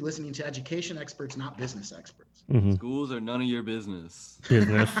 We need to be listening to education experts, not business experts. Mm-hmm. Schools are none of your business.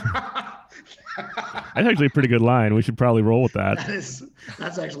 That's actually a pretty good line. We should probably roll with that.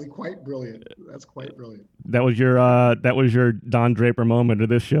 That's actually quite brilliant. That's quite brilliant. That was your Don Draper moment of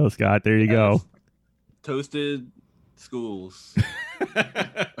this show, Scott. There you go. Toasted schools. I'm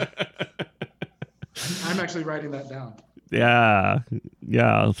actually writing that down. Yeah,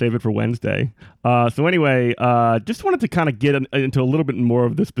 I'll save it for Wednesday. So anyway, just wanted to kind of get into a little bit more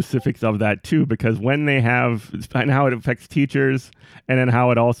of the specifics of that too, because when they have, and how it affects teachers, and then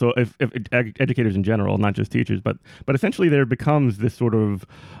how it also, if educators in general, not just teachers, but essentially there becomes this sort of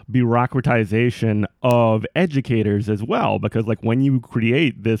bureaucratization of educators as well, because like when you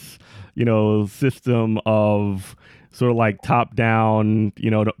create this, system of sort of like top down,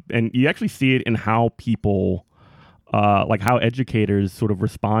 and you actually see it in how people, like how educators sort of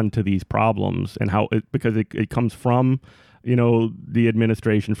respond to these problems, and because it comes from, the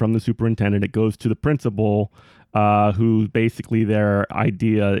administration, from the superintendent, it goes to the principal, who basically their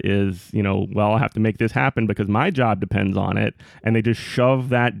idea is, well, I have to make this happen because my job depends on it. And they just shove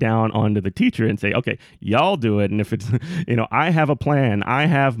that down onto the teacher and say, okay, y'all do it. And if it's, I have a plan, I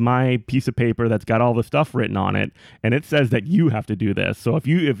have my piece of paper that's got all the stuff written on it, and it says that you have to do this. So if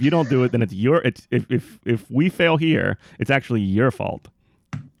you don't do it, then if we fail here, it's actually your fault.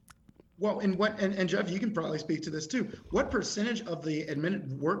 Well, and Jeff, you can probably speak to this too. What percentage of the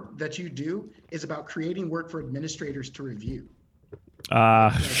work that you do is about creating work for administrators to review?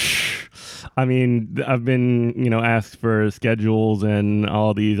 I mean, I've been, asked for schedules and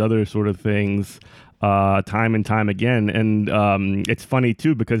all these other sort of things time and time again. And it's funny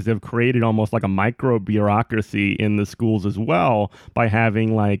too, because they've created almost like a micro bureaucracy in the schools as well by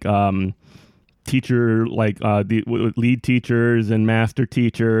having like teacher, like the lead teachers and master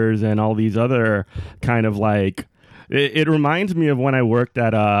teachers and all these other kind of like, it reminds me of when I worked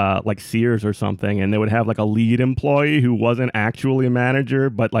at like Sears or something, and they would have like a lead employee who wasn't actually a manager,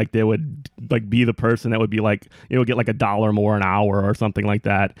 but like they would like be the person that would be like, get like $1 more an hour or something like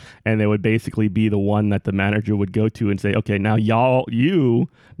that, and they would basically be the one that the manager would go to and say, okay, now you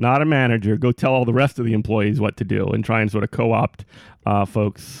not a manager, go tell all the rest of the employees what to do, and try and sort of co-opt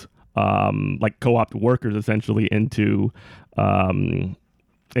folks, like co-opt workers essentially into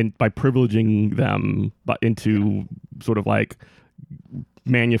and by privileging them into sort of like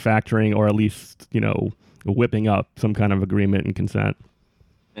manufacturing, or at least whipping up some kind of agreement and consent.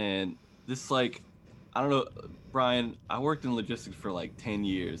 And this, like, I don't know, Brian, I worked in logistics for like 10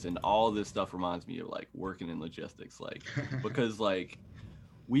 years, and all this stuff reminds me of like working in logistics, like, because like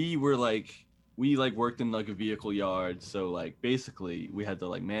we worked in like a vehicle yard, so like basically we had to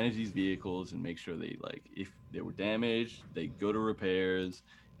like manage these vehicles and make sure they, like, if they were damaged, they go to repairs,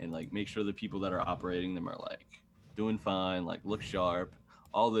 and like make sure the people that are operating them are like doing fine, like look sharp,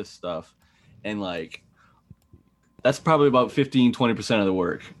 all this stuff. And like that's probably about 15-20% of the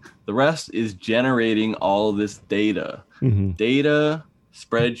work. The rest is generating all of this data. Data,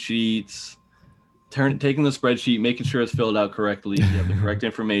 spreadsheets, taking the spreadsheet, making sure it's filled out correctly, you have the correct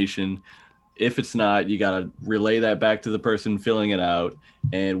information. If it's not, you got to relay that back to the person filling it out.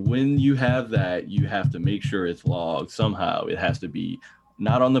 And when you have that, you have to make sure it's logged somehow. It has to be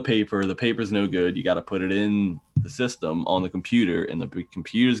not on the paper. The paper's no good. You got to put it in the system on the computer, and the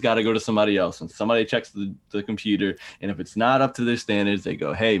computer's got to go to somebody else, and somebody checks the computer, and if it's not up to their standards, they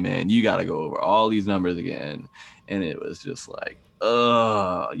go, hey man, you got to go over all these numbers again. And it was just like,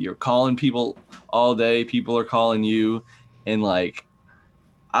 you're calling people all day, people are calling you, and like,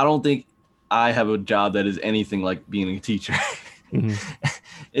 I don't think I have a job that is anything like being a teacher. Mm-hmm.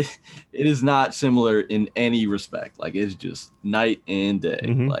 It is not similar in any respect. Like, it's just night and day.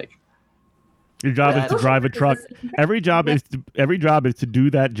 Mm-hmm. Like, your job is to drive a truck. Every job is to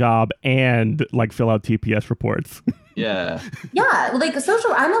do that job and like fill out TPS reports. Yeah. Yeah, like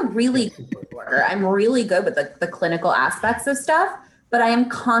I'm a really good worker. I'm really good with the clinical aspects of stuff, but I am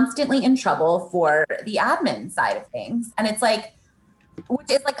constantly in trouble for the admin side of things. And it's like, which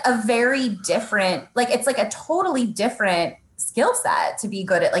is like a very different, like it's like a totally different skill set to be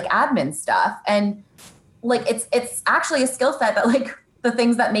good at like admin stuff. And like it's actually a skill set that like the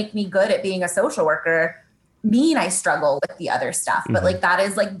things that make me good at being a social worker mean I struggle with the other stuff. But like that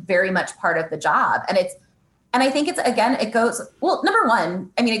is like very much part of the job. And I think it goes, well, number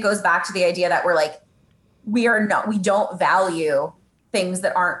one, I mean, it goes back to the idea that we're like, we don't value things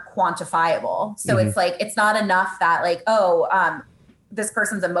that aren't quantifiable. So it's like, it's not enough that like, this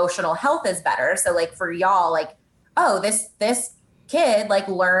person's emotional health is better. So like for y'all, like, this kid like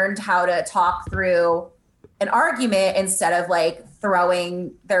learned how to talk through an argument instead of like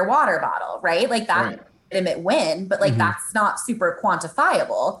throwing their water bottle, right? Like that's a legitimate win, but like that's not super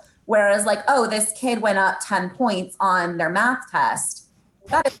quantifiable. Whereas like, this kid went up 10 points on their math test.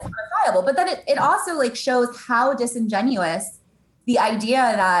 That is quantifiable. But then it also like shows how disingenuous the idea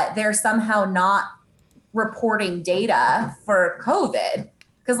that they're somehow not reporting data for COVID.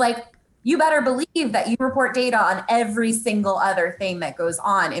 Because like, you better believe that you report data on every single other thing that goes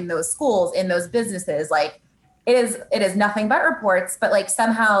on in those schools, in those businesses. Like it is nothing but reports, but like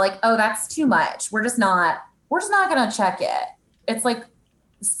somehow like, that's too much. We're just not going to check it. It's like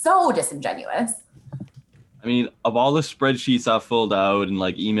so disingenuous. I mean, of all the spreadsheets I filled out and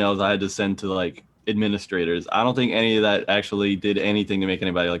like emails I had to send to like administrators, I don't think any of that actually did anything to make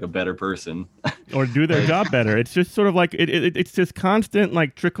anybody like a better person or do their job better. It's just sort of like it's just constant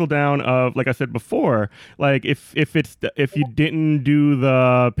like trickle down of, like I said before, like if you didn't do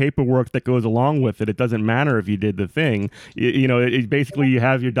the paperwork that goes along with it, it doesn't matter if you did the thing. It basically you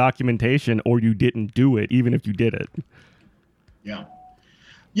have your documentation or you didn't do it, even if you did it.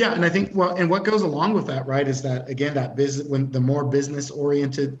 Yeah, and I think and what goes along with that, right, is that again that business, when the more business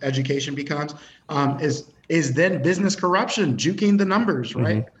oriented education becomes, is then business corruption, juking the numbers,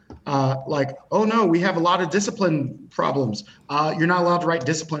 right? Like, oh no, we have a lot of discipline problems. You're not allowed to write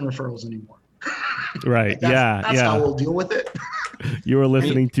discipline referrals anymore. Right. That's how we'll deal with it. You are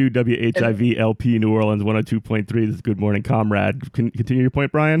listening to WHIV LP New Orleans 102.3. This is Good Morning Comrade. Continue your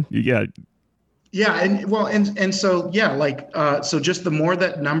point, Brian. Yeah, and so so just the more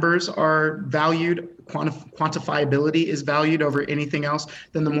that numbers are valued, quantifiability is valued over anything else,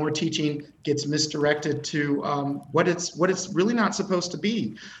 then the more teaching gets misdirected to what it's really not supposed to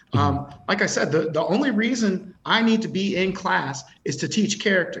be. Like I said, the only reason I need to be in class is to teach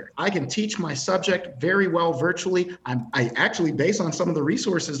character. I can teach my subject very well virtually. I actually, based on some of the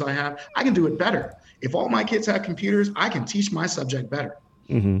resources I have, I can do it better. If all my kids have computers, I can teach my subject better.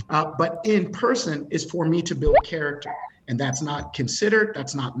 But in person is for me to build character, and that's not considered,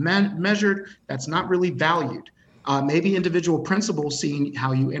 that's not measured, that's not really valued. Maybe individual principals seeing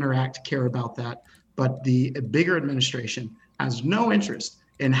how you interact care about that, but the bigger administration has no interest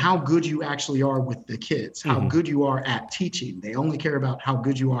in how good you actually are with the kids, how good you are at teaching. They only care about how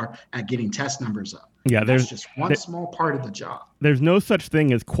good you are at getting test numbers up. Yeah, that's just one small part of the job. There's no such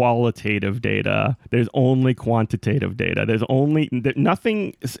thing as qualitative data. There's only quantitative data. There's only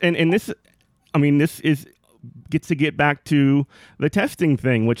nothing. And this, I mean, this gets to get back to the testing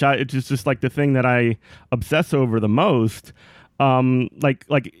thing, which it's just like the thing that I obsess over the most. Like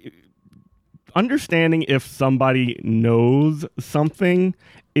understanding if somebody knows something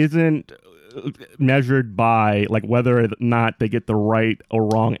isn't measured by like whether or not they get the right or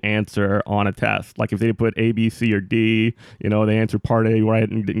wrong answer on a test. Like if they put A, B, C, or D, they answered part A right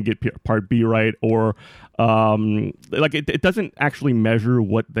and didn't get part B right, or like it doesn't actually measure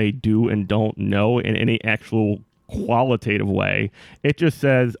what they do and don't know in any actual qualitative way. It just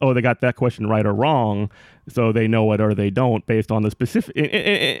says, oh, they got that question right or wrong, so they know it or they don't based on the specific.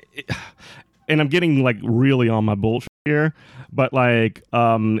 And I'm getting like really on my bullshit here, but like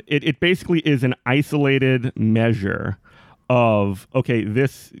it basically is an isolated measure of, okay,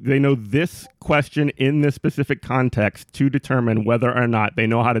 they know this question in this specific context to determine whether or not they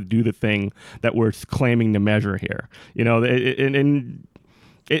know how to do the thing that we're claiming to measure here. And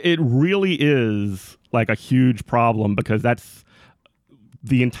it really is like a huge problem, because that's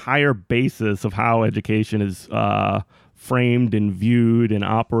the entire basis of how education is framed and viewed and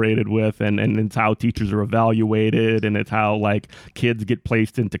operated with, and it's how teachers are evaluated, and it's how like kids get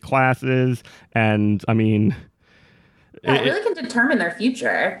placed into classes. And I mean, it really can determine their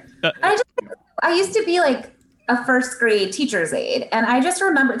future. I used to be like a first grade teacher's aide, and I just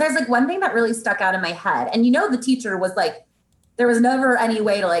remember there's like one thing that really stuck out in my head. And the teacher was like, there was never any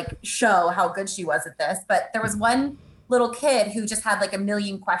way to like show how good she was at this, but there was one little kid who just had like a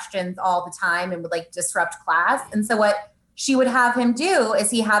million questions all the time and would like disrupt class. And so what she would have him do is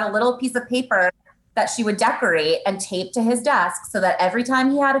he had a little piece of paper that she would decorate and tape to his desk, so that every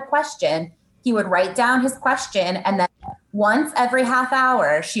time he had a question, he would write down his question, and then once every half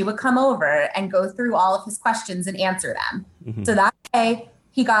hour, she would come over and go through all of his questions and answer them. Mm-hmm. So that way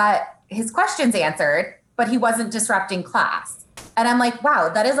he got his questions answered, but he wasn't disrupting class. And I'm like, wow,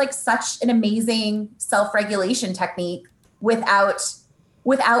 that is like such an amazing self-regulation technique without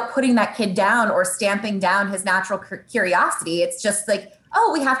putting that kid down or stamping down his natural curiosity. It's just like,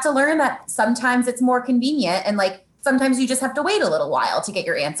 oh, we have to learn that sometimes it's more convenient, and like sometimes you just have to wait a little while to get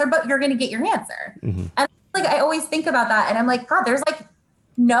your answer, but you're going to get your answer. Mm-hmm. And like, I always think about that, and I'm like, God, there's like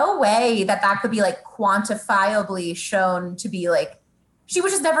no way that could be like quantifiably shown to be like, she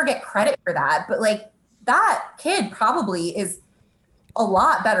would just never get credit for that. But like that kid probably is a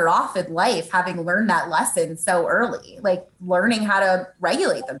lot better off in life having learned that lesson so early, like learning how to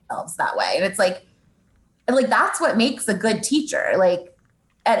regulate themselves that way. And it's like that's what makes a good teacher. Like,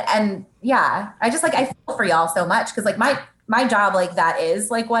 and yeah, I just like, I feel for y'all so much, because like my job, like that is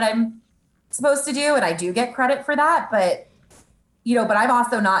like what I'm supposed to do, and I do get credit for that. But but I'm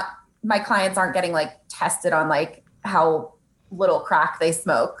also not, my clients aren't getting like tested on like how little crack they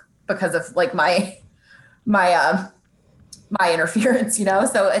smoke because of like my interference,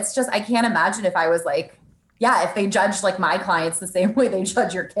 so it's just, I can't imagine if I was like, yeah, if they judged like my clients the same way they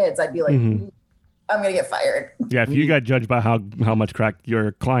judge your kids, I'd be like, mm-hmm. I'm gonna get fired. Yeah, if you got judged by how much crack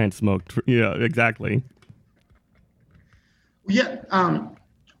your client smoked, yeah, exactly. Yeah,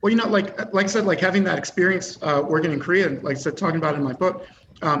 well, like I said, like having that experience working in Korea, like I said, talking about it in my book,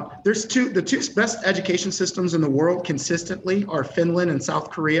 there's the two best education systems in the world consistently are Finland and South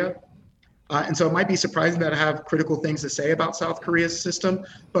Korea. And so it might be surprising that I have critical things to say about South Korea's system.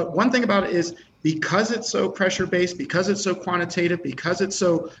 But one thing about it is, because it's so pressure-based, because it's so quantitative, because it's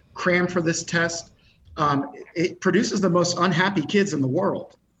so crammed for this test, it produces the most unhappy kids in the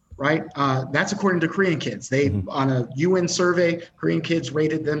world, right? That's according to Korean kids. They, mm-hmm. on a UN survey, Korean kids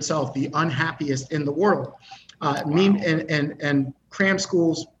rated themselves the unhappiest in the world. Wow. And cram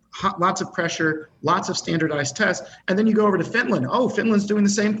schools, lots of pressure, lots of standardized tests. And then you go over to Finland. Oh, Finland's doing the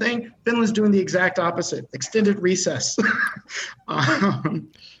same thing. Finland's doing the exact opposite. Extended recess.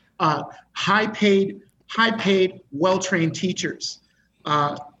 High-paid, well-trained teachers.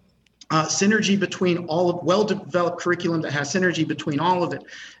 Synergy between well-developed curriculum that has synergy between all of it.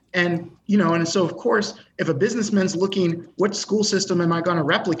 And, and so of course, if a businessman's looking, what school system am I going to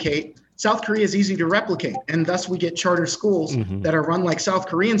replicate? South Korea is easy to replicate, and thus we get charter schools mm-hmm. that are run like South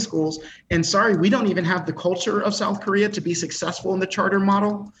Korean schools. And sorry, we don't even have the culture of South Korea to be successful in the charter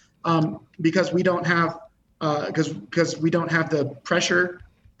model, because we don't have because we don't have the pressure,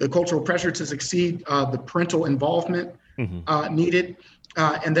 the cultural pressure to succeed, the parental involvement mm-hmm. Needed.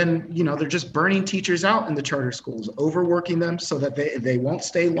 And then, they're just burning teachers out in the charter schools, overworking them so that they won't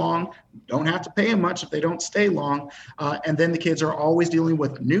stay long, don't have to pay them much if they don't stay long. And then the kids are always dealing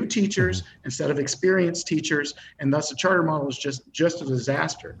with new teachers instead of experienced teachers. And thus the charter model is just a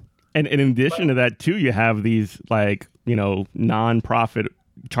disaster. And in addition to that, too, you have these nonprofit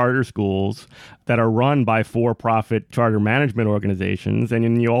charter schools that are run by for-profit charter management organizations, and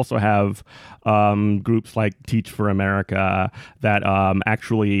then you also have groups like Teach for America that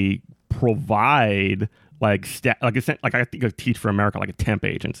actually provide I think of Teach for America like a temp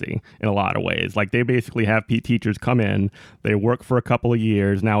agency in a lot of ways. Like they basically have teachers come in, they work for a couple of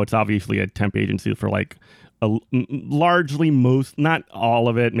years. Now it's obviously a temp agency for largely not all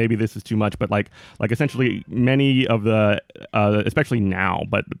of it, maybe this is too much, but like essentially many of the especially now,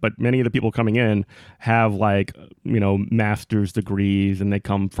 but many of the people coming in have master's degrees, and they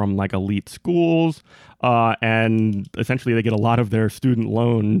come from elite schools, and essentially they get a lot of their student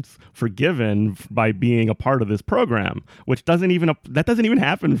loans forgiven by being a part of this program, which doesn't even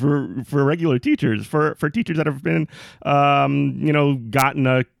happen for regular teachers, for teachers that have been gotten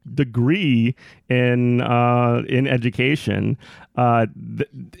a degree in education,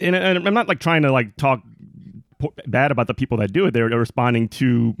 and I'm not trying to talk bad about the people that do it. They're responding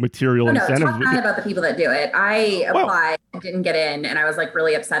to material incentives. It's not bad about the people that do it. I applied, didn't get in, and I was like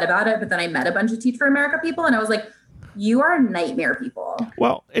really upset about it. But then I met a bunch of Teach for America people, and I was like, you are nightmare people.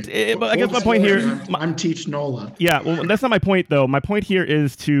 Well, I guess my point here. I'm Teach NOLA. Yeah, well, that's not my point though. My point here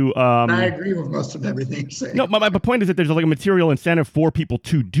is to. I agree with most of everything you're saying. No, my point is that there's like a material incentive for people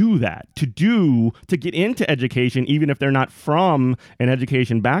to do that, to get into education, even if they're not from an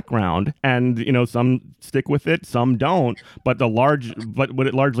education background. And some stick with it, some don't. But what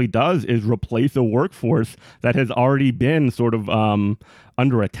it largely does is replace a workforce that has already been sort of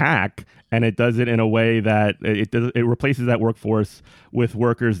under attack. And it does it in a way that it replaces that workforce with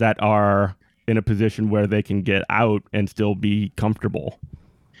workers that are in a position where they can get out and still be comfortable.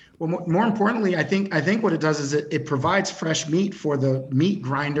 Well, more importantly, I think what it does is it provides fresh meat for the meat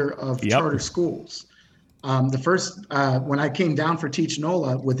grinder of charter schools. The first when I came down for Teach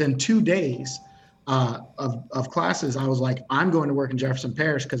NOLA, within 2 days of classes, I was like, I'm going to work in Jefferson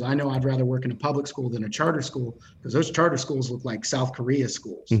Parish because I know I'd rather work in a public school than a charter school, because those charter schools look like South Korea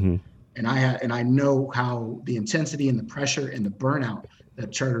schools. Mm-hmm. And I know how the intensity and the pressure and the burnout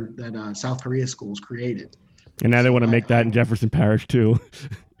that South Korea schools created. And now they want to make that in Jefferson Parish too.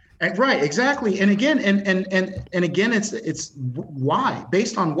 Right, exactly. And again, and again, it's why?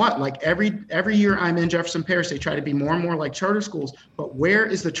 Based on what? Like every year I'm in Jefferson Parish, they try to be more and more like charter schools. But where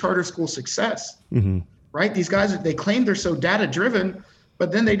is the charter school success? Mm-hmm. Right? These guys, they claim they're so data driven,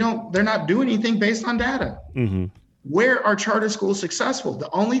 but then they're not doing anything based on data. Mm-hmm. Where are charter schools successful? The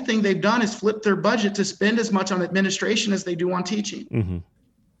only thing they've done is flip their budget to spend as much on administration as they do on teaching. Mm-hmm.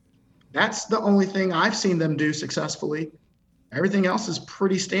 That's the only thing I've seen them do successfully. Everything else is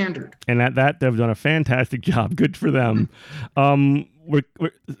pretty standard. And that they've done a fantastic job. Good for them.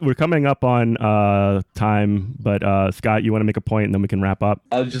 We're coming up on time, but Scott, you want to make a point and then we can wrap up?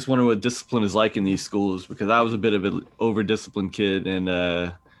 I just wonder what discipline is like in these schools, because I was a bit of an over-disciplined kid,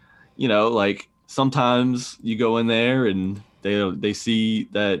 and sometimes you go in there and they see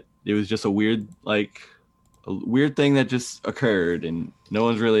that it was just a weird thing that just occurred and no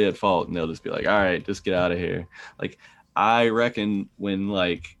one's really at fault, and they'll just be like, all right, just get out of here. Like, I reckon when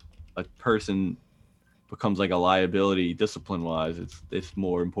like a person becomes like a liability discipline wise, it's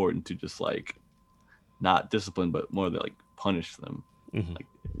more important to just like not discipline, but more like punish them. Mm-hmm. Like,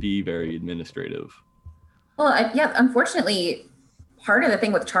 be very administrative. Well, unfortunately, part of the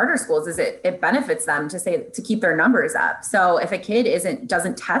thing with charter schools is it benefits them to keep their numbers up. So if a kid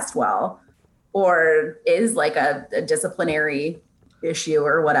doesn't test well, or is like a disciplinary issue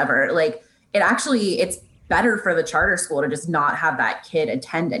or whatever, like it's better for the charter school to just not have that kid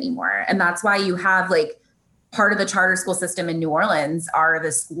attend anymore. And that's why you have like part of the charter school system in New Orleans are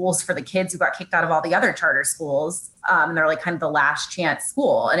the schools for the kids who got kicked out of all the other charter schools. They're like kind of the last chance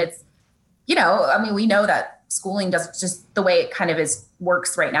school. And it's, we know that schooling does just the way it kind of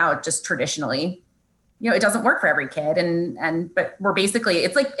works right now, just traditionally, it doesn't work for every kid. But we're basically,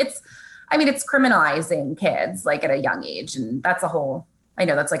 it's criminalizing kids like at a young age. And that's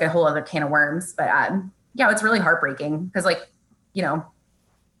that's like a whole other can of worms, but it's really heartbreaking because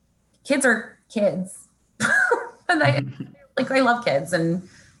kids are kids and I love kids, and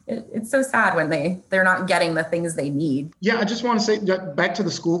it's so sad when they're not getting the things they need. Yeah. I just want to say back to the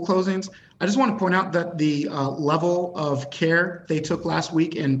school closings. I just want to point out that the level of care they took last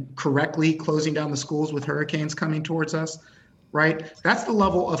week in correctly closing down the schools with hurricanes coming towards us, right? That's the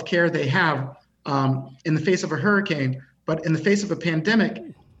level of care they have in the face of a hurricane, but in the face of a pandemic,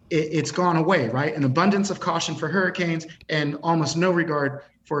 it's gone away, right? An abundance of caution for hurricanes and almost no regard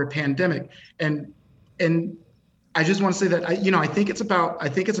for a pandemic. And I just want to say that I think it's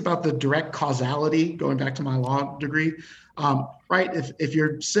about the direct causality, going back to my law degree, right? If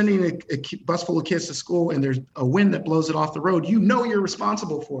you're sending a bus full of kids to school and there's a wind that blows it off the road, you're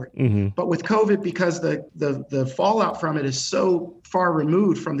responsible for it. Mm-hmm. But with COVID, because the fallout from it is so far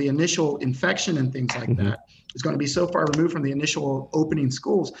removed from the initial infection and things like mm-hmm. that, it's going to be so far removed from the initial opening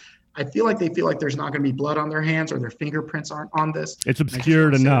schools. I feel like they feel like there's not going to be blood on their hands or their fingerprints aren't on this. It's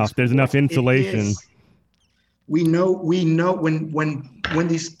obscured enough. There's enough insulation. We know when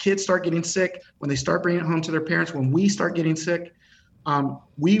these kids start getting sick, when they start bringing it home to their parents, when we start getting sick,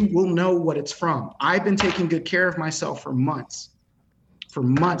 we will know what it's from. I've been taking good care of myself for months. For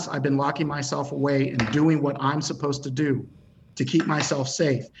months, I've been locking myself away and doing what I'm supposed to do to keep myself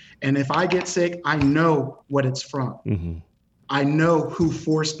safe. And if I get sick, I know what it's from. Mm-hmm. I know who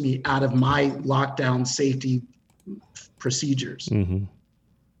forced me out of my lockdown safety procedures. Mm-hmm.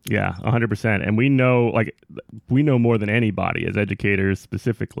 Yeah, 100%. And we know more than anybody as educators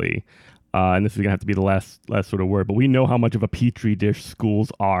specifically, and this is going to have to be the last sort of word, but we know how much of a petri dish schools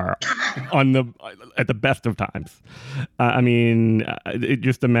are at the best of times. I mean,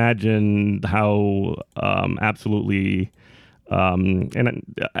 just imagine how absolutely and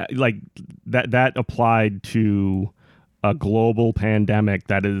like that applied to a global pandemic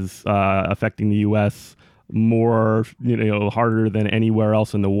that is affecting the U.S. more, harder than anywhere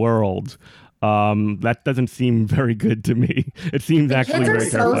else in the world. That doesn't seem very good to me. It seems actually very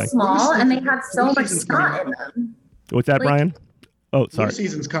kids are terrifying. so small and they have so much snot in them. What's that, Brian? Oh, sorry. Flu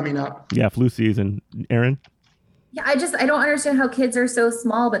season's coming up. Yeah, flu season. Aaron? Yeah, I don't understand how kids are so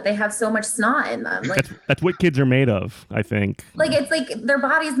small, but they have so much snot in them. Like That's what kids are made of, I think. like it's like their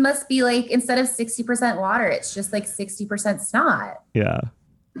bodies must be like, instead of 60% water, it's just like 60% snot. Yeah.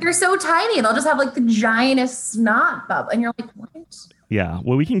 They're so tiny. They'll just have like the giantest snot bubble. And you're like, what? Yeah.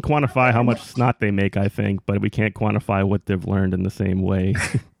 Well, we can quantify how much snot they make, I think, but we can't quantify what they've learned in the same way.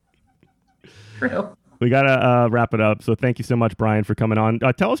 True. We got to wrap it up. So thank you so much, Brian, for coming on.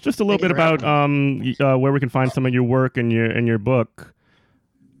 Tell us just a little bit about where we can find some of your work and your book.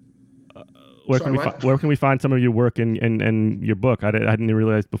 Where can we find some of your work and your book? I didn't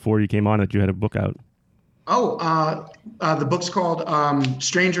realize before you came on that you had a book out. Oh, the book's called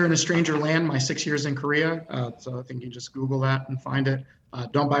Stranger in a Stranger Land, My 6 Years in Korea. So I think you just Google that and find it.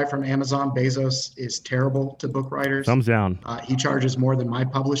 Don't buy it from Amazon. Bezos is terrible to book writers. Thumbs down. He charges more than my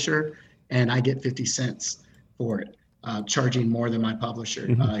publisher, and I get 50 cents for it, charging more than my publisher.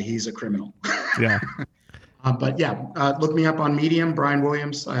 Mm-hmm. He's a criminal. Yeah. But yeah, look me up on Medium, Brian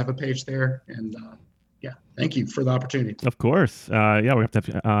Williams. I have a page there. And yeah, thank you for the opportunity. Of course. Yeah, we have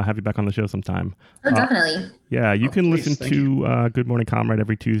to have you back on the show sometime. Oh, definitely. Yeah, you can please, listen to Good Morning Comrade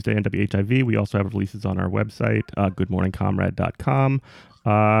every Tuesday on WHIV. We also have releases on our website, goodmorningcomrade.com.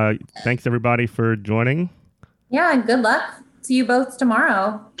 Thanks, everybody, for joining. Yeah, and good luck to you both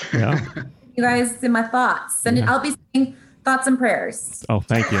tomorrow. Yeah. You guys in my thoughts. And I'll be saying thoughts and prayers. Oh,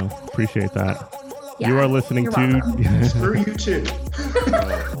 thank you. Appreciate that. Yeah, you are listening to... Screw you too.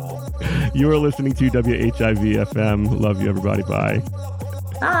 You are listening to WHIV FM. Love you, everybody. Bye.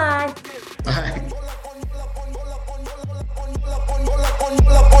 Bye. Bye.